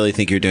doing. I really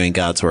think you're doing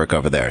God's work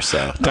over there.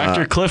 So,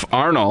 Dr. Cliff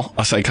Arnold,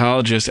 a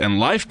psychologist and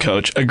life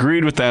coach,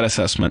 agreed with that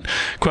assessment.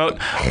 Quote,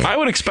 I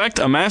would expect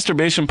a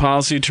masturbation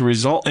policy to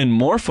result in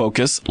more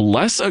focus,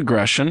 less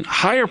aggression,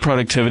 higher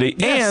productivity,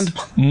 and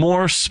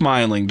more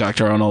smiling,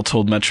 Dr. Arnold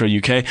told Metro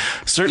UK.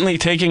 Certainly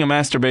taking a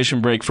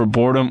masturbation break for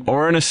boredom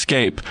or an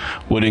escape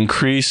would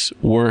increase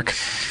work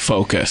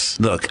focus.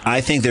 look,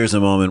 I think there's a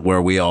moment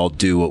where we all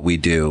do what we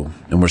do,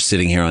 and we're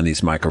sitting here on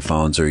these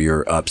microphones, or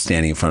you're up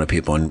standing in front of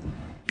people, and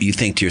you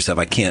think to yourself,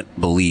 I can't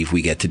believe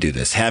we get to do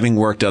this. Having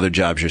worked other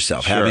jobs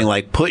yourself, having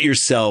like put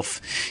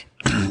yourself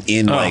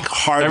in like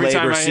hard Every labor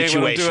time I hate what I'm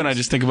situations. doing, I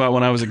just think about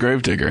when I was a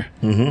gravedigger.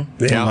 Yeah.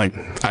 I'm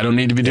like, I don't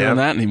need to be doing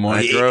that anymore.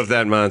 I drove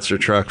that monster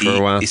truck for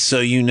a while. So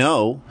you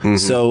know,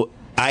 so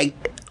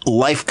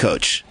life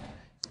coach.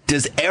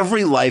 Does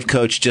every life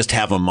coach just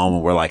have a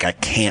moment where like, I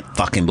can't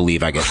fucking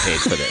believe I get paid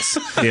for this?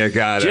 Yeah,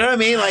 got Do you know it. what I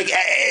mean? Like,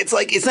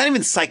 it's not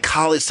even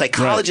psychologists,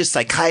 psychiatrists,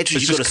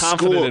 It's you go to just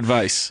confident school.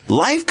 advice.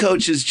 Life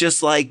coach is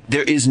just like,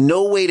 there is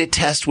no way to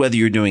test whether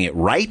you're doing it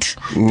right.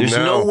 There's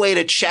no way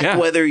to check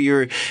whether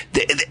you're,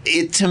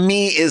 it to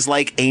me is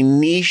like a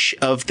niche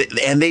of,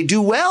 and they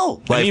do well.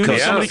 And Life even if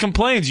coach. somebody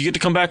complains, you get to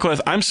come back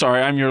with, I'm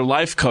sorry, I'm your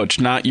life coach,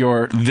 not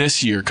your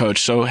this year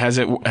coach. So has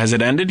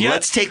it ended yet?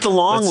 Let's take the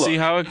long Let's look. see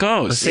how it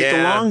goes. Let's take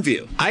the long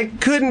view. I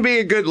couldn't be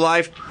a good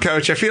life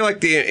coach. I feel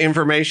like the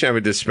information I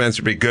would dispense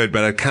would be good,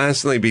 but I'd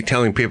constantly be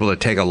telling people to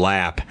take a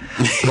lap.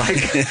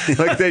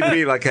 like they'd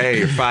be like, hey,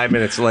 you're 5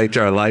 minutes late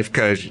to our life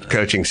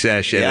coaching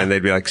session. And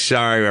they'd be like,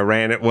 sorry, I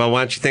ran it. Well,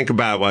 why don't you think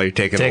about it while you're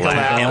taking a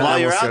lap? And while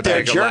you're Let's go out there,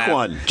 take a jerk lap.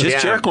 one.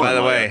 Just jerk one. By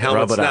the way,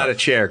 helmet's not a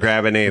chair.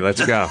 Grab a knee.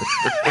 Let's go.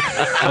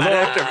 I'd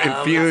have to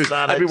infuse.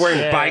 I'd be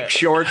wearing bike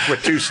shorts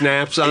with 2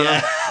 snaps on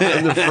them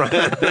in the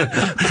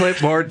front.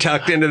 Clipboard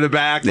tucked into the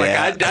back.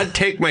 Like, I'd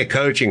take my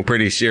coaching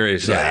pretty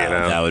seriously, you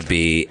know? That would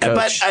be,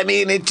 but I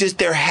mean,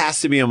 there has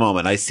to be a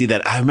moment. I see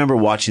that. I remember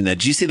watching that.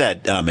 Did you see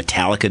that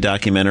Metallica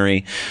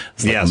documentary?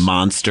 It's like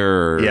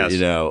Monster, or, you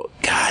know,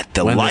 God,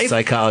 that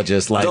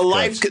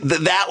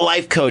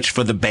life coach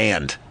for the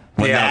band.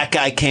 When that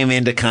guy came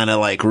in to kind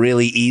of like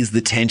really ease the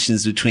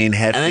tensions between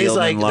Hetfield and, he's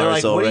like,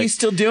 Lars they're like, what are you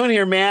still doing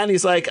here, man?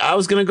 He's like, I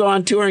was going to go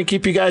on tour and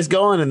keep you guys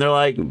going. And they're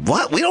like,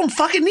 what? We don't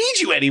fucking need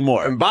you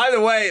anymore. And by the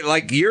way,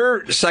 like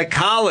your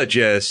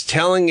psychologist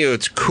telling you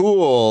it's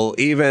cool,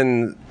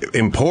 even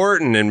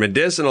important and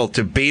medicinal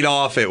to beat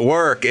off at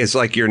work is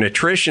like your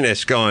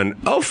nutritionist going,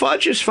 oh,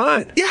 fudge is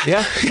fine.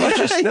 Yeah. Fudge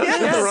is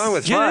nothing wrong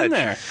with Get fudge. in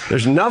there.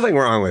 There's nothing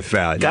wong with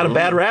fudge. got a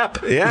bad rap.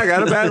 Yeah, I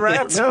got a bad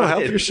rap. No,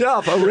 help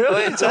yourself. Oh,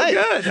 really? It's all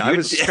good. I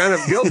was kind of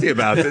guilty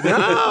about it. No,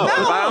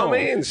 by all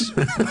means.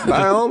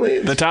 By all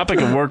means. The topic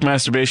of work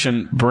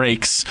masturbation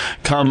breaks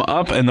come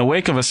up in the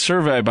wake of a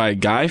survey by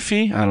Guy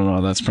Fee. I don't know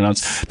how that's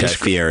pronounced. Guy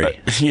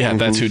Fieri. Yeah,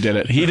 that's who did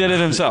it. He did it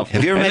himself.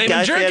 Have you ever and met they've Guy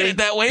been jerking Fieri? it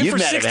that way You've for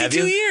met him, have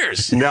 62 you?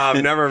 years. No,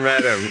 I've never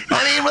met him.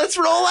 I mean, let's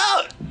roll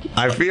out.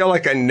 I feel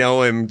like I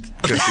know him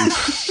because he's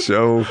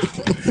so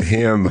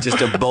him.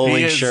 Just a bowling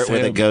He is shirt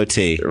with a him.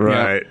 goatee.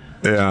 Right.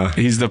 Yeah.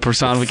 He's the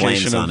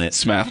personification Flames of on it.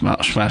 Smash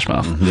Mouth.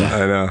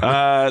 I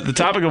know. The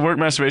topic of work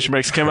masturbation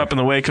breaks came up in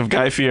the wake of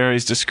Guy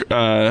Fieri's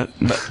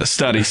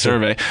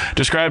survey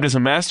described as a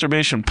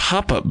masturbation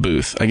pop-up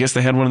booth. I guess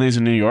they had one of these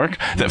in New York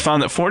that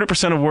found that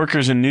 40% of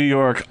workers in New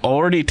York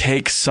already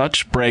take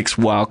such breaks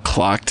while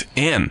clocked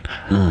in.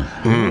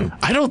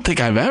 I don't think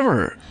I've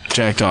ever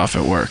jacked off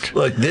at work.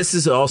 Look, this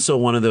is also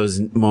one of those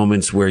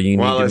moments where you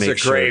need to As make a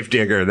sure. grave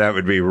digger, that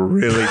would be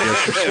really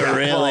disrespectful.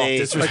 Really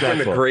Like when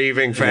the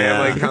grieving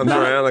family comes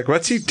around, like,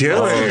 what's he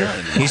doing?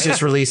 He's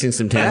just releasing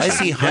some Why tension. is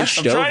he hunched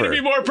I'm trying to over?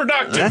 be more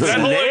productive. That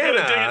whole ain't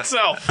gonna dig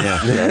itself.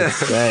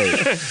 That's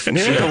right.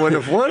 Nana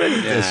wouldn't have wanted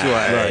it this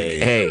way.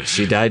 Hey,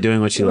 she died doing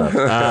what she loved.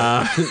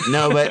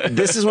 No, but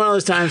this is one of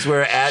those times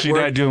where at She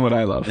work, died doing what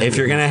I love. if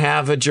you're going to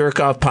have a jerk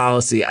off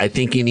policy, I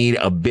think you need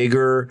a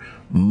bigger,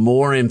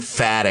 more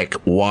emphatic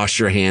wash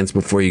your hands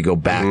before you go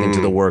back into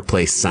the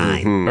workplace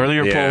sign.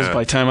 Earlier polls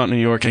by Time Out New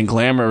York and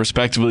Glamour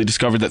respectively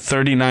discovered that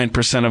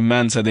 39% of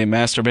men said they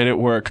masturbate at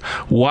work,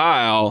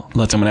 while, I'm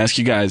going to ask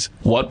you guys,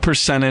 what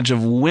percentage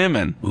of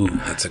women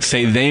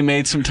say they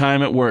made some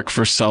time at work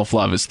for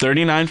self-love? It's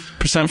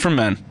 39% for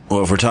men.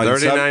 Well, if we're talking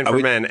 39 for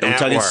men are we at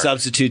talking work.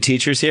 substitute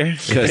teachers here?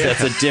 Because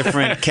that's a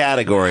different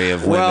category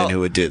of women who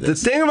would do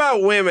this. The thing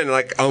about women,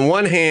 like, on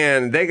one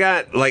hand, they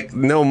got, like,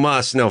 no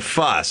muss, no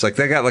fuss. Like,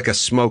 they got, like, a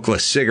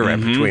smokeless cigarette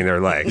between their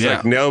legs. Yeah.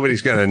 Like,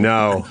 nobody's going to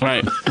know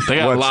Right. They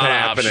got a what's lot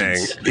happening. of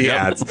options.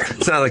 Yeah. Yep.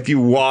 It's not like you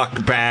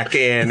walk back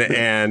in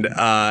and,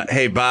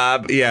 hey,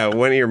 Bob,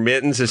 one of your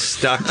mittens is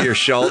stuck to your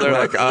shoulder.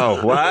 Like,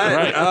 oh, what?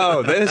 Right.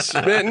 Oh, this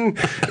mitten?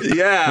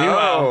 Yeah.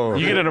 Meanwhile,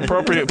 you get an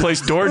appropriate place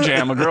door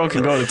jam, a girl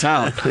can go to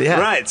town.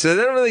 Right. So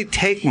they don't really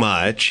take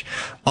much.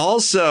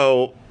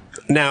 Also,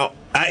 now,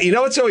 you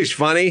know what's always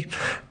funny?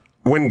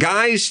 When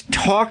guys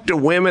talk to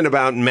women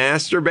about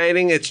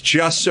masturbating, it's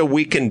just so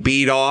we can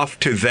beat off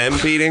to them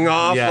beating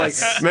off.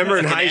 Yes. Like, remember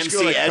in Like high an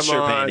school, like, MC come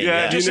Escher on. painting,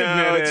 Yeah, just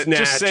admit it's it.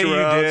 natural. Just say you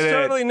did It's it.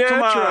 totally Come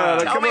natural. on.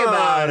 Like, Tell come me on.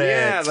 about it.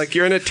 Yeah, like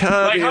you're in a tub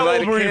Like, and you how light a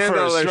old were you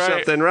candle first, or right?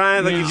 something, right?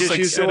 Like You you just, just like,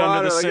 use sit the under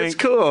water. the Like, sink. it's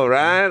cool,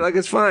 right? Like,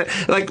 it's fine.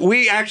 Like,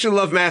 we actually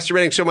love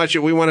masturbating so much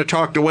that we want to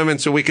talk to women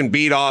so we can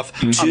beat off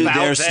to about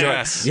their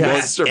them stories.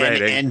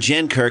 masturbating. And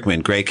Jen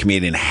Kirkman, great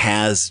comedian,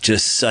 has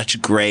just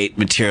such great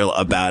material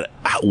about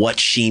what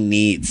she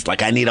needs.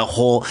 Like, I need a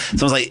whole.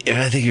 Someone's like,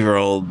 I think you're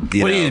old. What do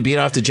you need to beat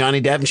off to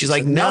Johnny Depp? And she's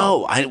like,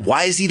 no.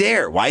 Why is he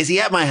there? Why is he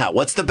at my house?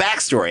 What's the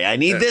backstory? I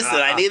need this and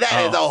I need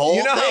that. It's a whole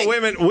You know thing.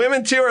 how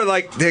women too are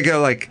like, they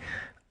go like,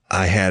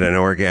 I had an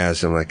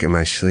orgasm like in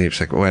my sleep. It's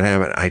like, what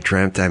happened? I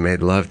dreamt I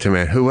made love to a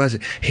man. Who was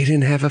it? He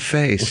didn't have a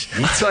face.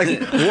 It's like,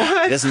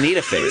 what? He doesn't need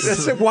a face.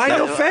 That's like, why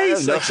no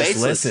face? No Like,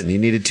 faceless. listen, you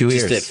needed two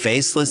Just ears. a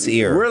faceless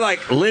ear. we're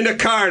like Linda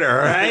Carter,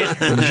 right?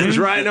 She's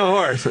riding a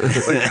horse.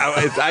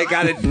 Like, I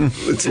got it.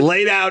 It's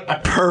laid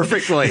out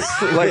perfectly.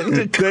 Like,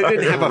 they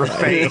didn't have a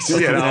face,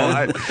 you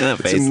know. It's a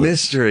Faceless.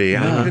 mystery.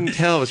 I couldn't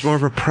tell. It was more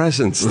of a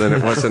presence than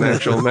it was an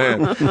actual man.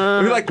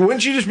 We're like,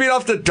 wouldn't you just beat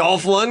off the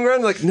Dolph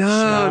Lundgren? Like,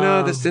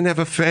 no, this didn't have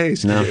a face.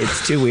 No.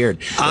 It's too weird.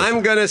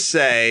 I'm going to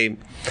say,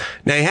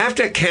 now you have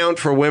to account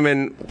for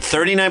women.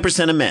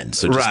 39% of men.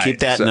 So just keep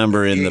that So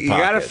number in the you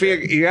pocket. gotta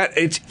figure,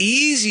 it's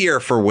easier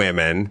for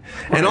women.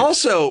 And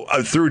also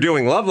through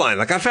doing Loveline.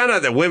 Like I found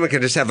out that women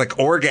can just have like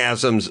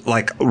orgasms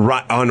like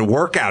on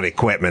workout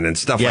equipment and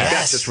stuff like that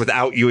Yes. just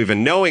without you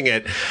even knowing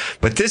it.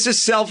 But this is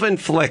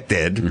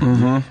self-inflicted.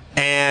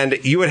 And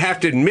you would have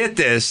to admit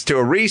this to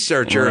a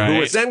researcher who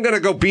was then going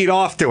to go beat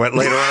off to it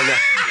later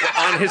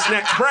on his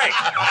next break.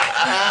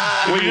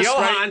 When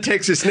Johan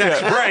takes his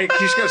next break,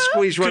 he's going to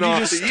squeeze one Could you off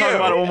just to talk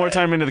about it one more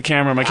time into the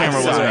camera? My camera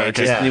wasn't Sorry,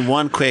 working. just need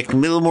one quick,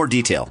 little more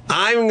detail.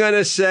 I'm going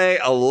to say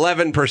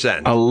 11%.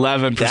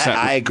 11%. That,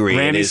 I agree.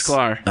 Randy It is-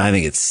 Sklar. I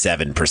think it's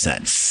 7%.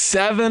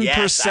 7%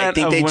 Yes, I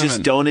think of they women.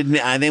 just don't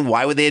admit. I think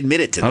why would they admit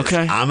it to this?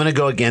 Okay. I'm going to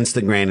go against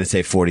the grain and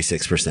say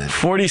 46%.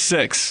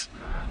 46.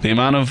 The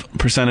amount of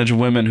percentage of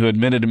women who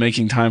admitted to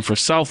making time for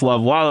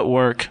self-love while at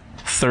work,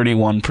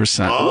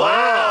 31%.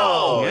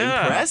 Wow,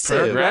 Yeah, impressive.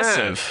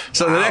 progressive.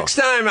 So the next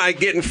time I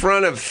get in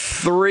front of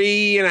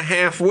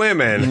 3.5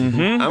 women,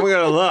 I'm going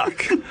to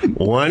look.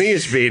 One of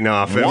you's beating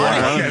off at work. One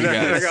of And you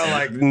they're guys. going to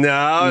like,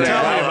 no.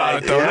 Tell me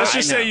about it, though. Let's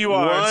just say you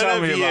are. One Tell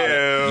of me about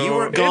it. You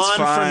were It's gone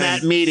from fine.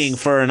 that meeting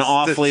for an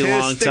awfully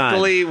long time.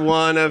 Statistically,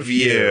 one of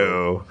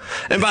you.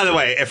 And by the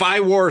way, if I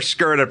wore a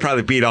skirt, I'd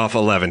probably beat off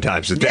 11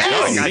 times a day.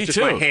 Yes, Like, me just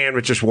too. my hand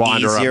would just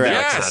wander Easier up there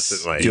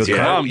access. constantly. Do a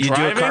Yeah. car- I'm you do a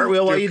driving,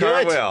 cartwheel while you do it?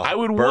 Cartwheel. I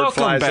would Bird welcome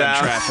flies bad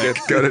out, traffic.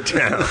 Go to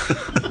town.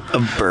 A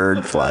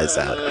bird flies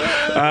out.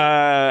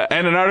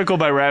 And an article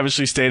by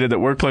Ravishly stated that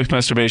workplace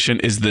masturbation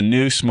is the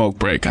new smoke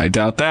break. I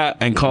doubt that,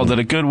 and called it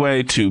a good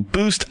way to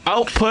boost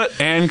output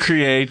and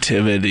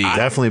creativity.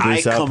 Definitely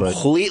boosts I output.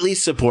 completely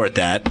support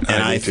that,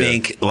 and I do too.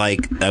 think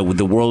like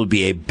the world would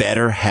be a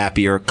better,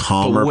 happier,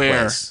 calmer But where?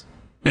 place.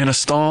 In a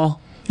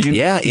stall?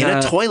 In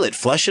a toilet.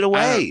 Flush it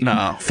away.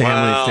 No.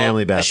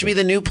 Family bathroom. That should be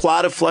the new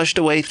plot of Flushed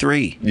Away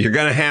 3. You're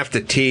going to have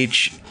to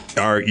teach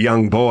our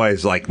young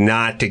boys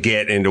not to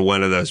get into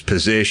one of those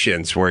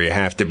positions where you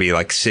have to be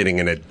sitting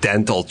in a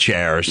dental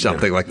chair or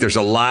something. There's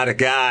a lot of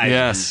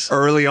guys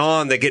early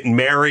on that get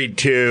married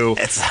to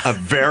a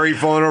very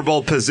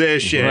vulnerable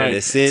position. Right.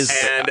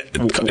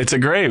 It's a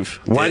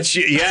grave. Once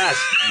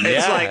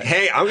it's like,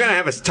 hey, I'm going to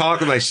have a talk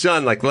with my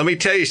son. Let me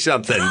tell you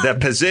something. The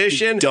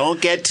position.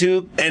 Don't get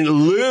too. And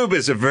lube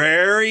is a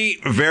very,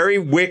 very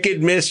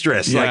wicked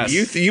mistress. Yes.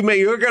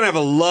 You're going to have a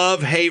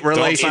love-hate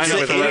relationship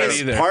with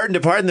lube.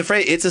 Pardon the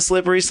phrase. It's a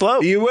slippery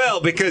slope. You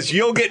will, because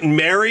you'll get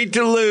married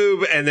to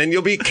lube, and then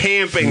you'll be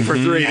camping for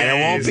 3 days. And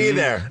it won't be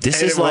there.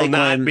 This is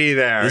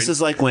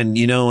like when,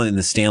 in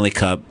the Stanley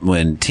Cup,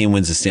 when team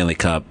wins the Stanley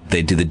Cup,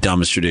 they do the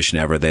dumbest tradition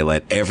ever. They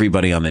let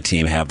everybody on the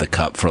team have the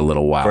cup for a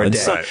little while.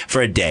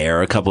 For a day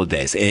or a couple of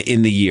days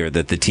in the year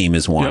that the team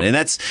has won. Yep.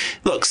 And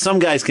look, some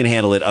guys can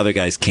handle it, other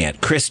guys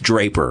can't. Chris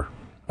Draper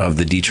of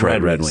the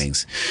Detroit Red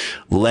Wings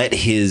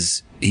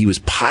he was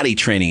potty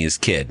training his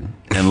kid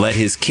and let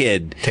his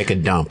kid take a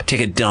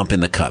dump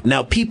in the cup.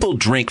 Now, people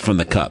drink from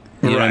the cup.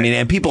 You know what I mean?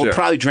 And people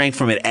probably drank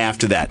from it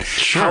after that.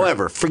 Sure.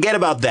 However, forget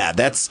about that.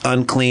 That's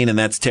unclean and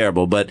that's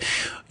terrible. But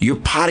you're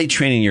potty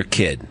training your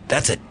kid.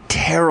 That's a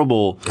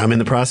terrible. I'm in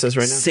the process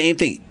right now. Same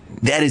thing.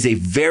 That is a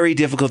very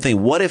difficult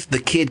thing. What if the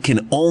kid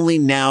can only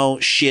now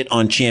shit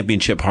on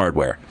championship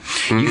hardware?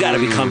 You got to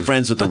become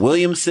friends with the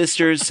Williams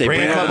sisters. Say,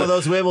 bring a couple of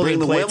those Wimbledon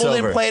plates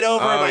over.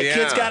 My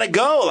kid's got to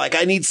go.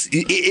 It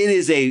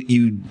is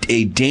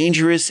a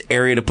dangerous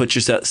area to put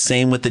yourself.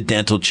 Same with the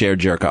dental chair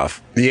jerk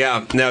off.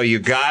 Yeah, no, you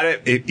got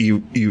it.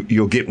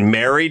 You'll get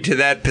married to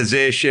that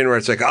position where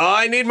it's like, oh,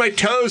 I need my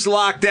toes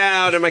locked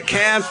out and my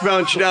calves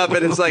bunched up,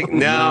 and it's like,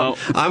 no.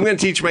 I'm going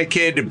to teach my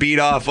kid to beat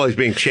off while he's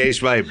being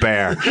chased by a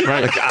bear.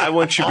 Right. I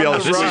want you to be able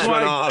to switch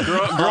one off.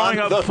 Growing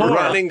up poor,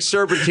 running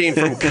serpentine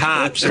from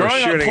cops.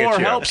 Growing up poor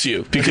helps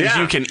you because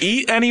you can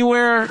eat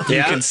anywhere,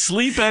 you can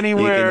sleep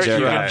anywhere, you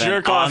can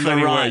jerk off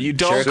anywhere. You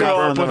don't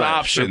grow up with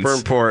options. Super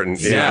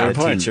important. Yeah,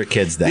 teach your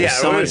kids that. Yeah,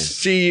 I want to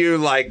see you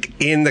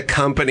in the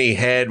company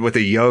head with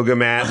a yoga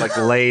mat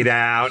laid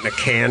out and a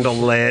candle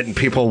lit and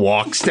people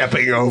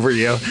stepping over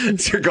you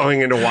as you're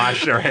going in to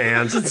wash their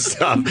hands and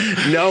stuff.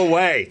 No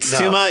way. It's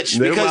too much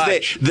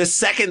because the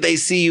second they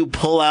see you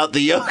pull out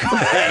the yoga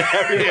mat,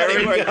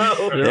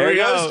 there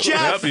goes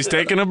Jeff. Yep, he's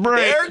taking a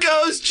break. There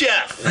goes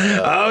Jeff.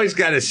 Oh, he's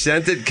got a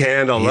scented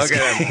candle. Look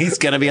at him. He's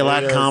going to be a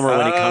lot calmer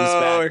when he comes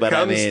back. Here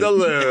comes the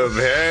lube.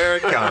 Here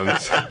it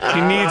comes.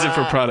 He needs it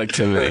for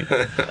productivity.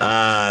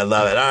 I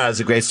love it. All right, that's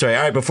a great story.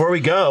 All right, before we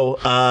go,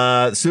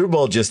 Super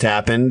Bowl just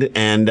happened,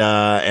 and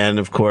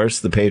of course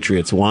the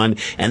Patriots won.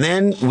 And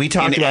then we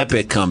talked about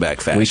epic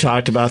comeback fashion. We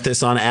talked about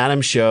this on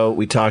Adam's show.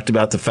 We talked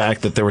about the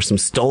fact that there were some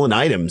stolen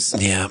items.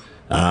 Yeah.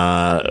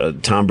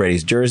 Tom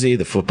Brady's jersey,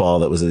 the football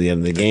that was at the end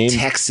of the game.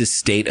 Texas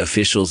state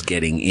officials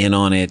getting in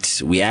on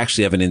it. We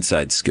actually have an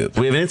inside scoop.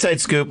 We have an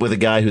inside scoop with a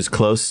guy who's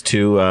close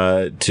to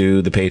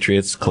the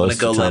Patriots, close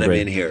to Tom Brady. Let him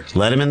in here.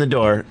 Let him in the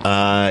door.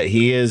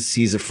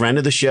 He's a friend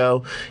of the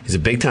show. He's a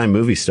big time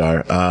movie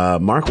star.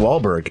 Mark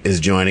Wahlberg is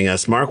joining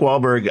us. Mark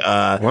Wahlberg.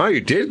 Wow,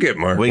 you did get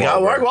Mark Wahlberg. We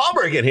got Mark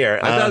Wahlberg in here.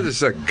 I thought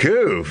this was a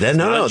goof.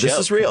 No, this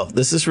is real.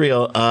 This is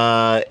real.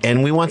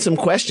 And we want some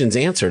questions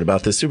answered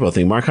about this Super Bowl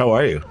thing. Mark, how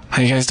are you?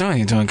 How you guys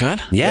doing? You doing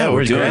good? Yeah,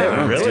 we're doing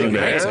really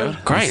good.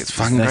 Great. It's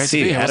fucking great to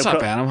be here. What's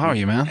up, Adam? How are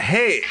you, man?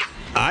 Hey,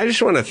 I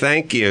just want to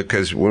thank you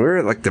because we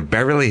were at the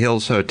Beverly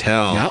Hills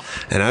Hotel,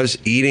 and I was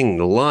eating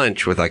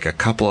lunch with a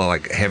couple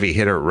of heavy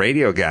hitter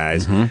radio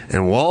guys, and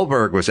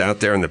Wahlberg was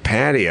out there in the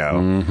patio,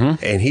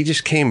 and he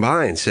just came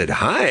by and said,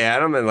 "Hi,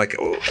 Adam," and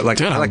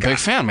dude, I'm a big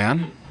fan,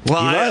 man. Well,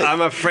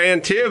 I'm a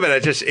fan too,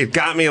 but it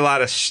got me a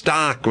lot of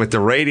stock with the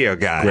radio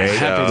guy. Great,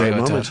 happy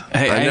moment.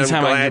 Hey,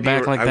 anytime I get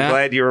back like that, I'm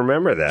glad you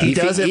remember that. He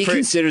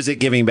considers it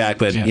giving back,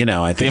 but I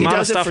think the amount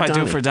of stuff I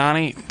do for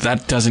Donnie,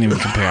 that doesn't even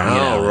compare.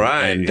 Oh,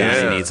 right. And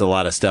Donnie needs a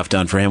lot of stuff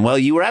done for him. Well,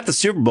 you were at the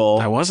Super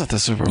Bowl. I was at the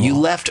Super Bowl. You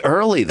left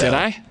early, though. Did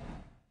I?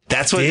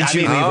 That's what did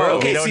you leave early?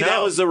 Okay, see,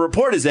 that was the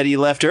report, is that he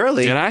left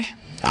early. Did I?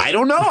 I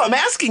don't know. I'm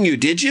asking you.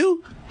 Did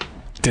you?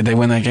 Did they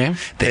win that game?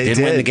 They did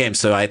win the game,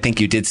 so I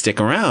think you did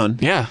stick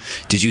around. Yeah.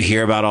 Did you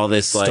hear about all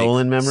this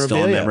stolen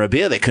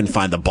memorabilia? They couldn't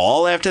find the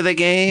ball after the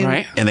game,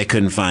 right? And they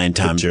couldn't find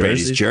Tom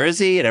Brady's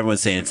jersey, and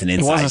everyone's saying it's an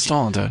inside. It wasn't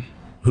stolen, dude.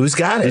 Who's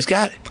got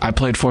it? I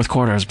played fourth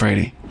quarter as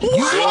Brady. What?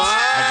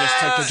 I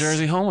just took the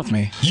jersey home with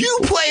me. You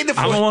played the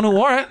fourth. I'm the one who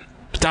wore it.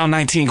 Down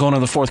 19 going to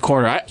the fourth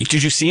quarter.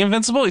 Did you see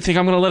Invincible? You think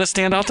I'm going to let it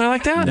stand out there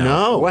like that?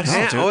 No. What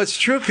happened? Oh, it's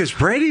true because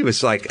Brady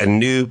was a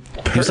new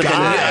person.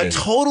 A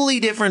totally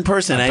different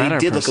person. And he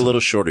did look a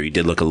little shorter. He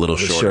did look a little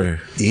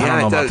shorter.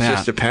 Yeah, I thought it was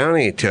just a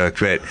pounding he took,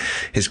 but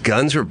his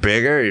guns were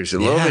bigger. He was a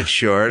little bit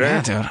shorter.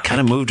 Yeah, dude. Kind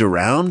of moved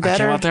around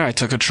better. I came out there. I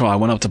took control. I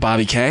went up to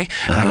Bobby K.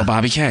 And I go,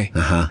 Bobby K,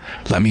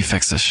 let me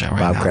fix this shit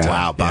right now. Kraft.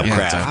 Wow, Bob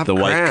Kraft.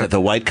 The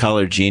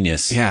white-collar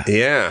genius. Yeah.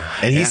 Yeah.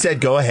 And he said,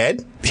 go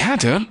ahead. Yeah,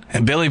 dude.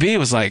 And Billy B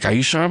was like, are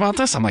you sure about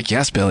this? I'm like,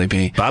 yes, Billy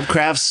B. Bob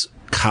Kraft's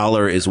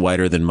collar is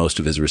whiter than most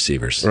of his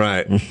receivers.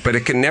 Right. But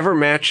it can never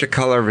match the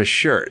color of his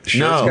shirt.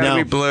 Shirt's got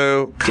to be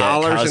blue.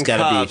 Collars and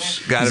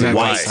cuffs got to be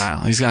white.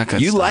 Style. He's got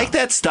good You style. like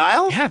that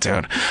style? Yeah,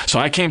 dude. So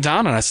I came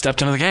down and I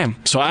stepped into the game.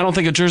 So I don't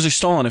think a jersey's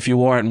stolen if you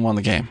wore it and won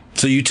the game.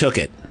 So you took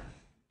it.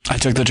 I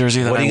took the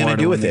jersey that What are I you wore going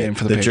to to do win with the it? game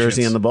for The the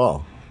jersey Patriots. and the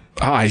ball.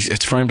 Oh,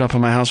 it's framed up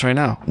in my house right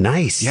now.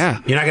 Nice. Yeah.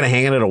 You're not going to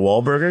hang it at a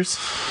Wahlburgers?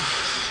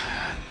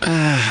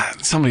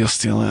 Somebody will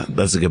steal it.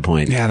 That's a good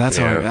point. Yeah, that's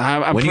how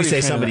I'm When you pretty say afraid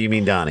of somebody, that. you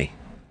mean Donnie.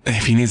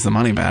 If he needs the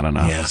money bad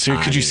enough. Yeah, So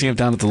could you see him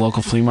down at the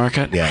local flea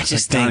market? Yeah. I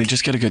just Donnie,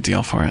 just get a good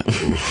deal for it.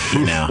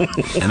 You know,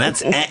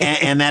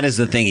 and that is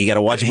the thing. You got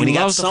to watch it. When He you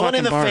got loves the someone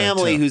in the fucking bar,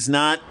 family too. who's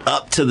not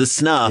up to the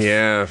snuff.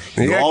 Yeah.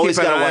 You You got to always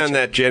keep an gotta eye watch on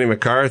that Jenny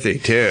McCarthy,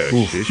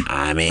 too. She's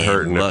I mean,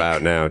 hurting look,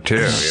 about now, too.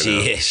 You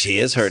know? She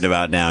is hurting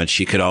about now, and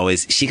she could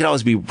always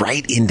be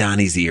right in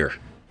Donnie's ear.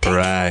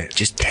 Right.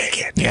 Just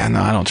take it. Yeah,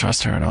 no, I don't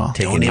trust her at all.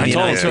 Don't I even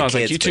told him know too. I was the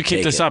like, kids, you two but keep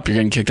take this it. up, you're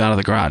getting kicked out of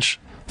the garage.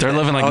 They're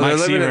living like Oh, Mike they're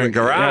living Seaver. in the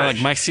garage. They're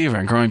like Mike Seaver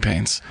in Growing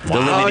Pains. They're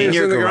living in he's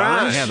your in the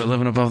garage. garage. Yeah, they're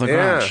living above the Yeah.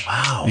 garage.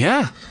 Wow.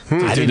 Yeah. I Dude,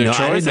 didn't their know- I chores,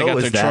 didn't they know it got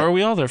was their that. chore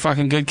wheel. They're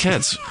fucking good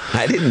kids.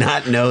 I did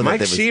not know that. Mike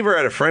there was- Seaver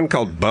had a friend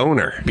called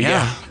Boner.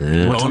 Yeah. Went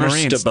to Boner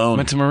Marines. Stabone.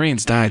 Went to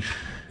Marines, died.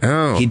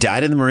 Oh. He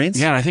died in the Marines?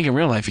 Yeah, and I think in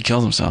real life he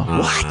killed himself.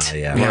 What?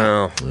 Yeah.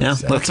 Wow. Yeah,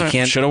 look, you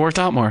can't. Should have worked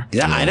out more.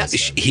 Yeah, I know.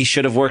 He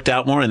should have worked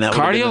out more, and that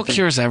would've been Cardio the thing.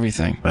 cures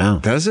everything. Wow.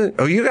 Does it?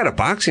 Oh, you got a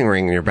boxing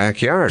ring in your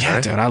backyard, Yeah,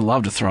 right? dude, I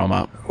love to throw them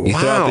up. You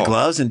throw out Wow. the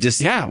gloves and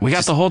just. Yeah, we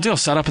got the whole deal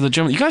set up at the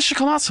gym. You guys should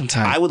come out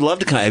sometime. I would love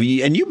to come.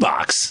 And you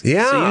box.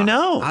 Yeah. So you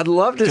know. I'd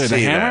love to Dude, The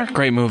see Hammer, that.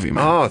 great movie,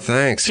 man. Oh,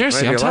 thanks.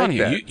 Seriously, Glad I'm telling like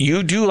you, that.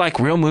 you do like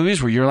real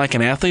movies where you're like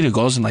an athlete who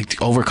goes and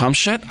like overcomes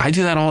shit. I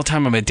do that all the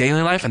time in my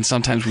daily life, and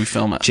sometimes we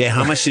film it. Jay,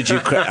 how much did you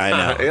cry? I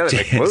know. You gotta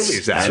make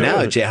movies out I of know.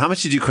 it. Jay, how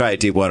much did you cry at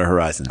Deepwater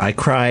Horizon? I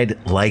cried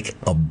like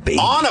a baby.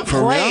 On a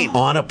plane?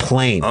 On a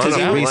plane. Because On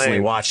a we plane. recently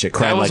watched it.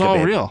 Cried That was like a all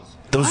baby. real.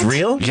 That was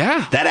real?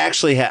 Yeah. That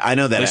actually I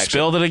know that They actually.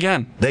 spilled it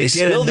again. They did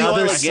spilled the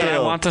another oil I said, I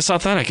spill. want this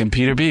authentic. And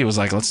Peter B was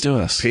like, let's do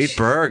this. Pete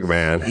Berg,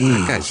 man.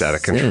 That guy's out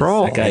of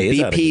control. That guy is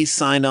out of BP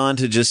signed on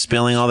to just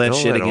spilling all that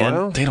Spill shit that again.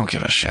 oil? They don't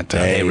give a shit. dude.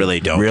 They really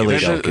don't. Really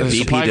give a don't shit. give a The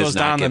shit. supply BP goes does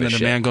not down, give then a the shit.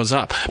 demand goes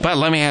up. But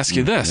let me ask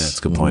you this. That's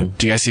a good point.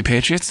 Do you guys see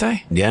Patriots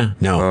Day? Yeah.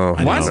 No. Oh,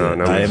 I What? know.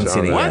 No, I haven't saw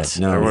seen it that. yet.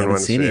 No, I Everyone haven't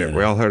wants to seen see it it. yet.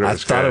 We all heard it I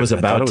was thought good. it was I thought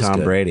about it was Tom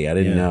good. Brady. I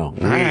didn't know.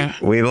 All right.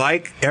 We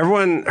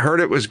everyone heard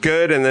it was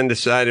good and then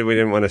decided we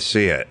didn't want to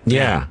see it.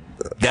 Yeah.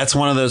 That's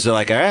one of those that are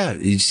like,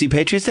 did you see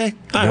Patriots Day?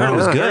 I heard it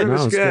was No, I good. heard it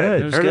was No, it's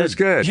good. good. Heard it was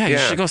good. Yeah, you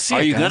should go see it.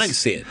 Are you guys. going to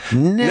see it?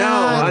 No,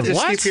 I just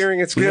What? keep hearing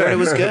it's We good. heard it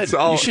was good. It's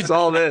all, You should it's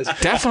all this.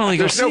 Definitely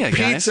go There's see no it,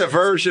 guys. pizza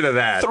version of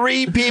that.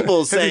 3 people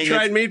Have saying you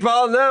tried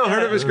meatball? No,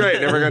 heard it was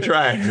great. Never gonna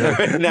try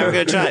it. never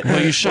going to try it.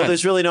 Well, you should. Well,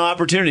 there's really no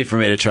opportunity for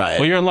me to try it.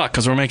 Well, you're in luck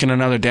because we're making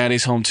another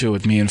Daddy's Home 2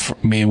 with me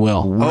and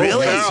Will.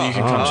 Really? So you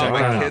can come check it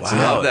my out. kids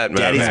love that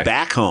movie. Daddy's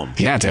back home.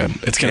 Yeah, dude.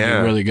 It's going to Yeah.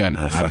 be really good.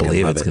 I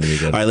believe Love it's it. going to be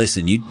good. All right,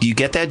 listen. You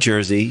get that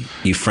jersey.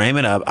 You frame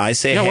it up. I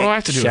say, Yeah, hey, what do I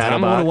have to do? with it? shadow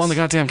I'm the one who box. won the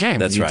goddamn game.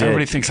 That's right.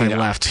 Everybody thinks I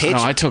left. No,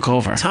 I took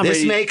over. Tom This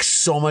Brady- makes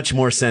so much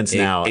more sense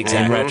now.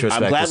 Exactly. In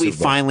retrospect, I'm glad to we Super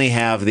Bowl. finally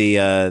have the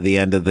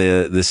end of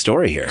the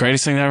story here.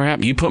 Greatest thing that ever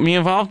happened. You put me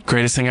involved.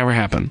 Greatest thing ever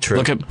happened. True.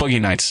 Look at Boogie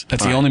Nights.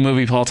 That's the only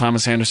movie Paul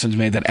Thomas Anderson's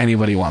made that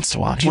anybody wants to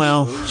watch.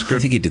 Well, I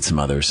think he did some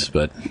others,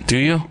 but Do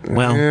you?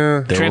 well, There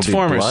Will Be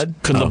Transformers. Blood?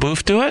 Could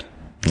LaBeouf do it?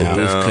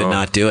 LaBeouf could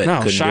not do it. No,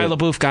 Couldn't Shia do it.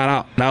 LaBeouf got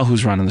out. Now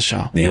who's running the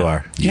show? You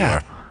are.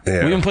 Yeah.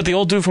 Yeah. We even put the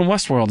old dude from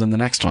Westworld in the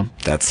next one.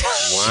 That's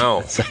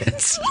Wow.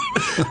 that's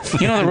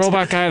You know the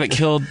robot guy that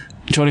killed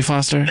Jodie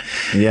Foster?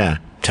 Yeah.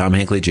 Tom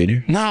Hankley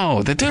Jr.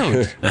 No, the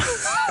dude.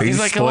 He's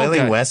like an old spoiling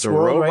guy.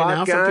 Westworld right robot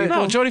now guy? for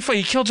people? No,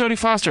 he killed Jodie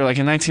Foster like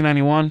in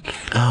 1991.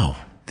 Oh,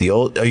 the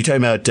old. Are you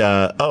talking about?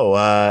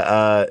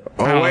 I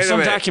don't know, wait a some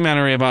minute.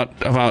 documentary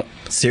about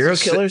serial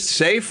killers?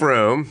 Safe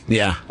Room.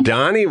 Yeah,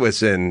 Donnie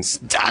was in.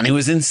 Donnie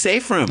was in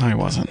Safe Room. No, he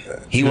wasn't.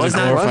 He was was a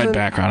not. glorified wasn't?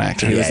 background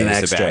actor. He was Yeah, an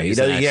he was a extra. bad- He, he's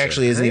an doesn't, he extra.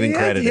 actually isn't even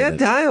credited. He had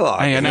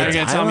dialogue. Hey, in now it. you're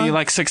going to tell me you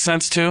like Sixth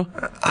Sense too?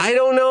 I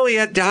don't know. He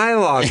had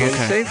dialogue in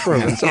Safe Room.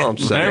 That's all I'm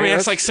saying. Everybody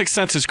acts like Sixth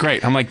Sense is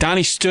great. I'm like,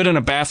 Donnie stood in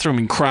a bathroom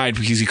and cried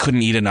because he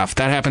couldn't eat enough.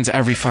 That happens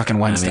every fucking I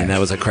Wednesday. mean, that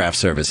was a craft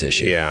service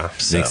issue. Yeah.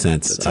 Makes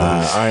sense. All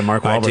right,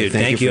 Mark All right, Wahlberg. dude.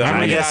 Thank you. for I'm gonna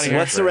joining get us. out of here.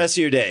 What's the rest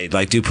of your day?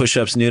 Like, do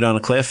push-ups nude on a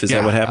cliff? Is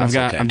that what happens?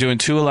 Okay. I'm doing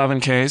 2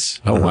 11Ks.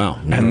 Oh wow.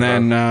 And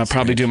then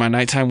probably do my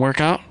nighttime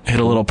workout, hit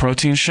a little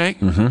protein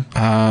shake,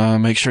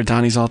 make sure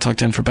Donnie's all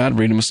tucked in for bed,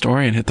 read him a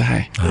story, and hit the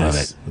hay. I love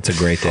it. It's a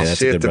great day. I'll That's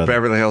see a you good at the brother.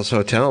 Beverly Hills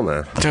Hotel,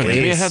 man. Dude,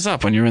 give me a heads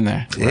up when you're in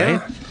there.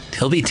 Yeah.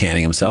 He'll be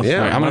tanning himself. Yeah.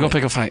 All right, I'm going to go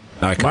pick a fight.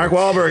 All right, come Mark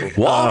on. Wahlberg.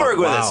 Wahlberg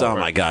with us. wow. Oh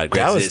my God!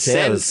 That Great. was- Send,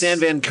 that was-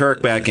 send Van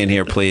Kirk back in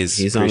here, please.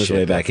 He's on his Appreciate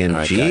way it. back in. All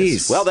right, Jeez.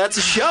 guys. Well, that's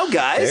a show,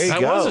 guys. There you That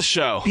go. was a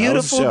show.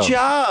 Beautiful That was a show.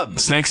 job.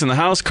 Snakes in the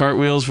house,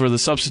 cartwheels for the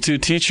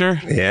substitute teacher.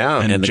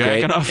 Yeah. And the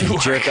jacking great off at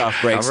work. jerk off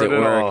breaks at Covered it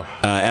work.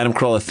 all. Adam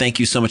Carolla, thank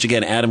you so much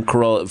again. Adam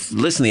Carolla,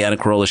 listen to the Adam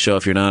Carolla Show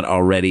if you're not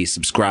already.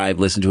 Subscribe,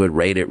 listen to it,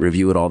 rate it,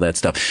 review it, all that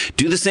stuff.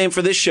 Do the same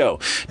for this show.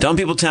 Dumb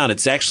People Town.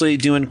 It's actually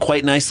doing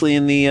quite nicely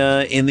in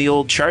the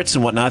old charts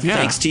and whatnot.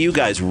 Thanks to you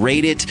guys.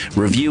 Rate it,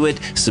 review it,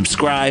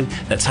 subscribe.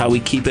 That's how we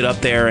keep it up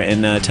there.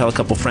 And tell a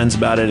couple friends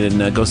about it.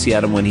 And go see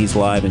Adam when he's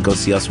live, and go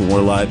see us when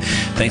we're live.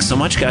 Thanks so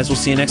much, guys. We'll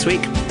see you next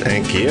week.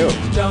 Thank you.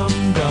 Dum,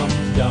 dum,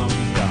 dum.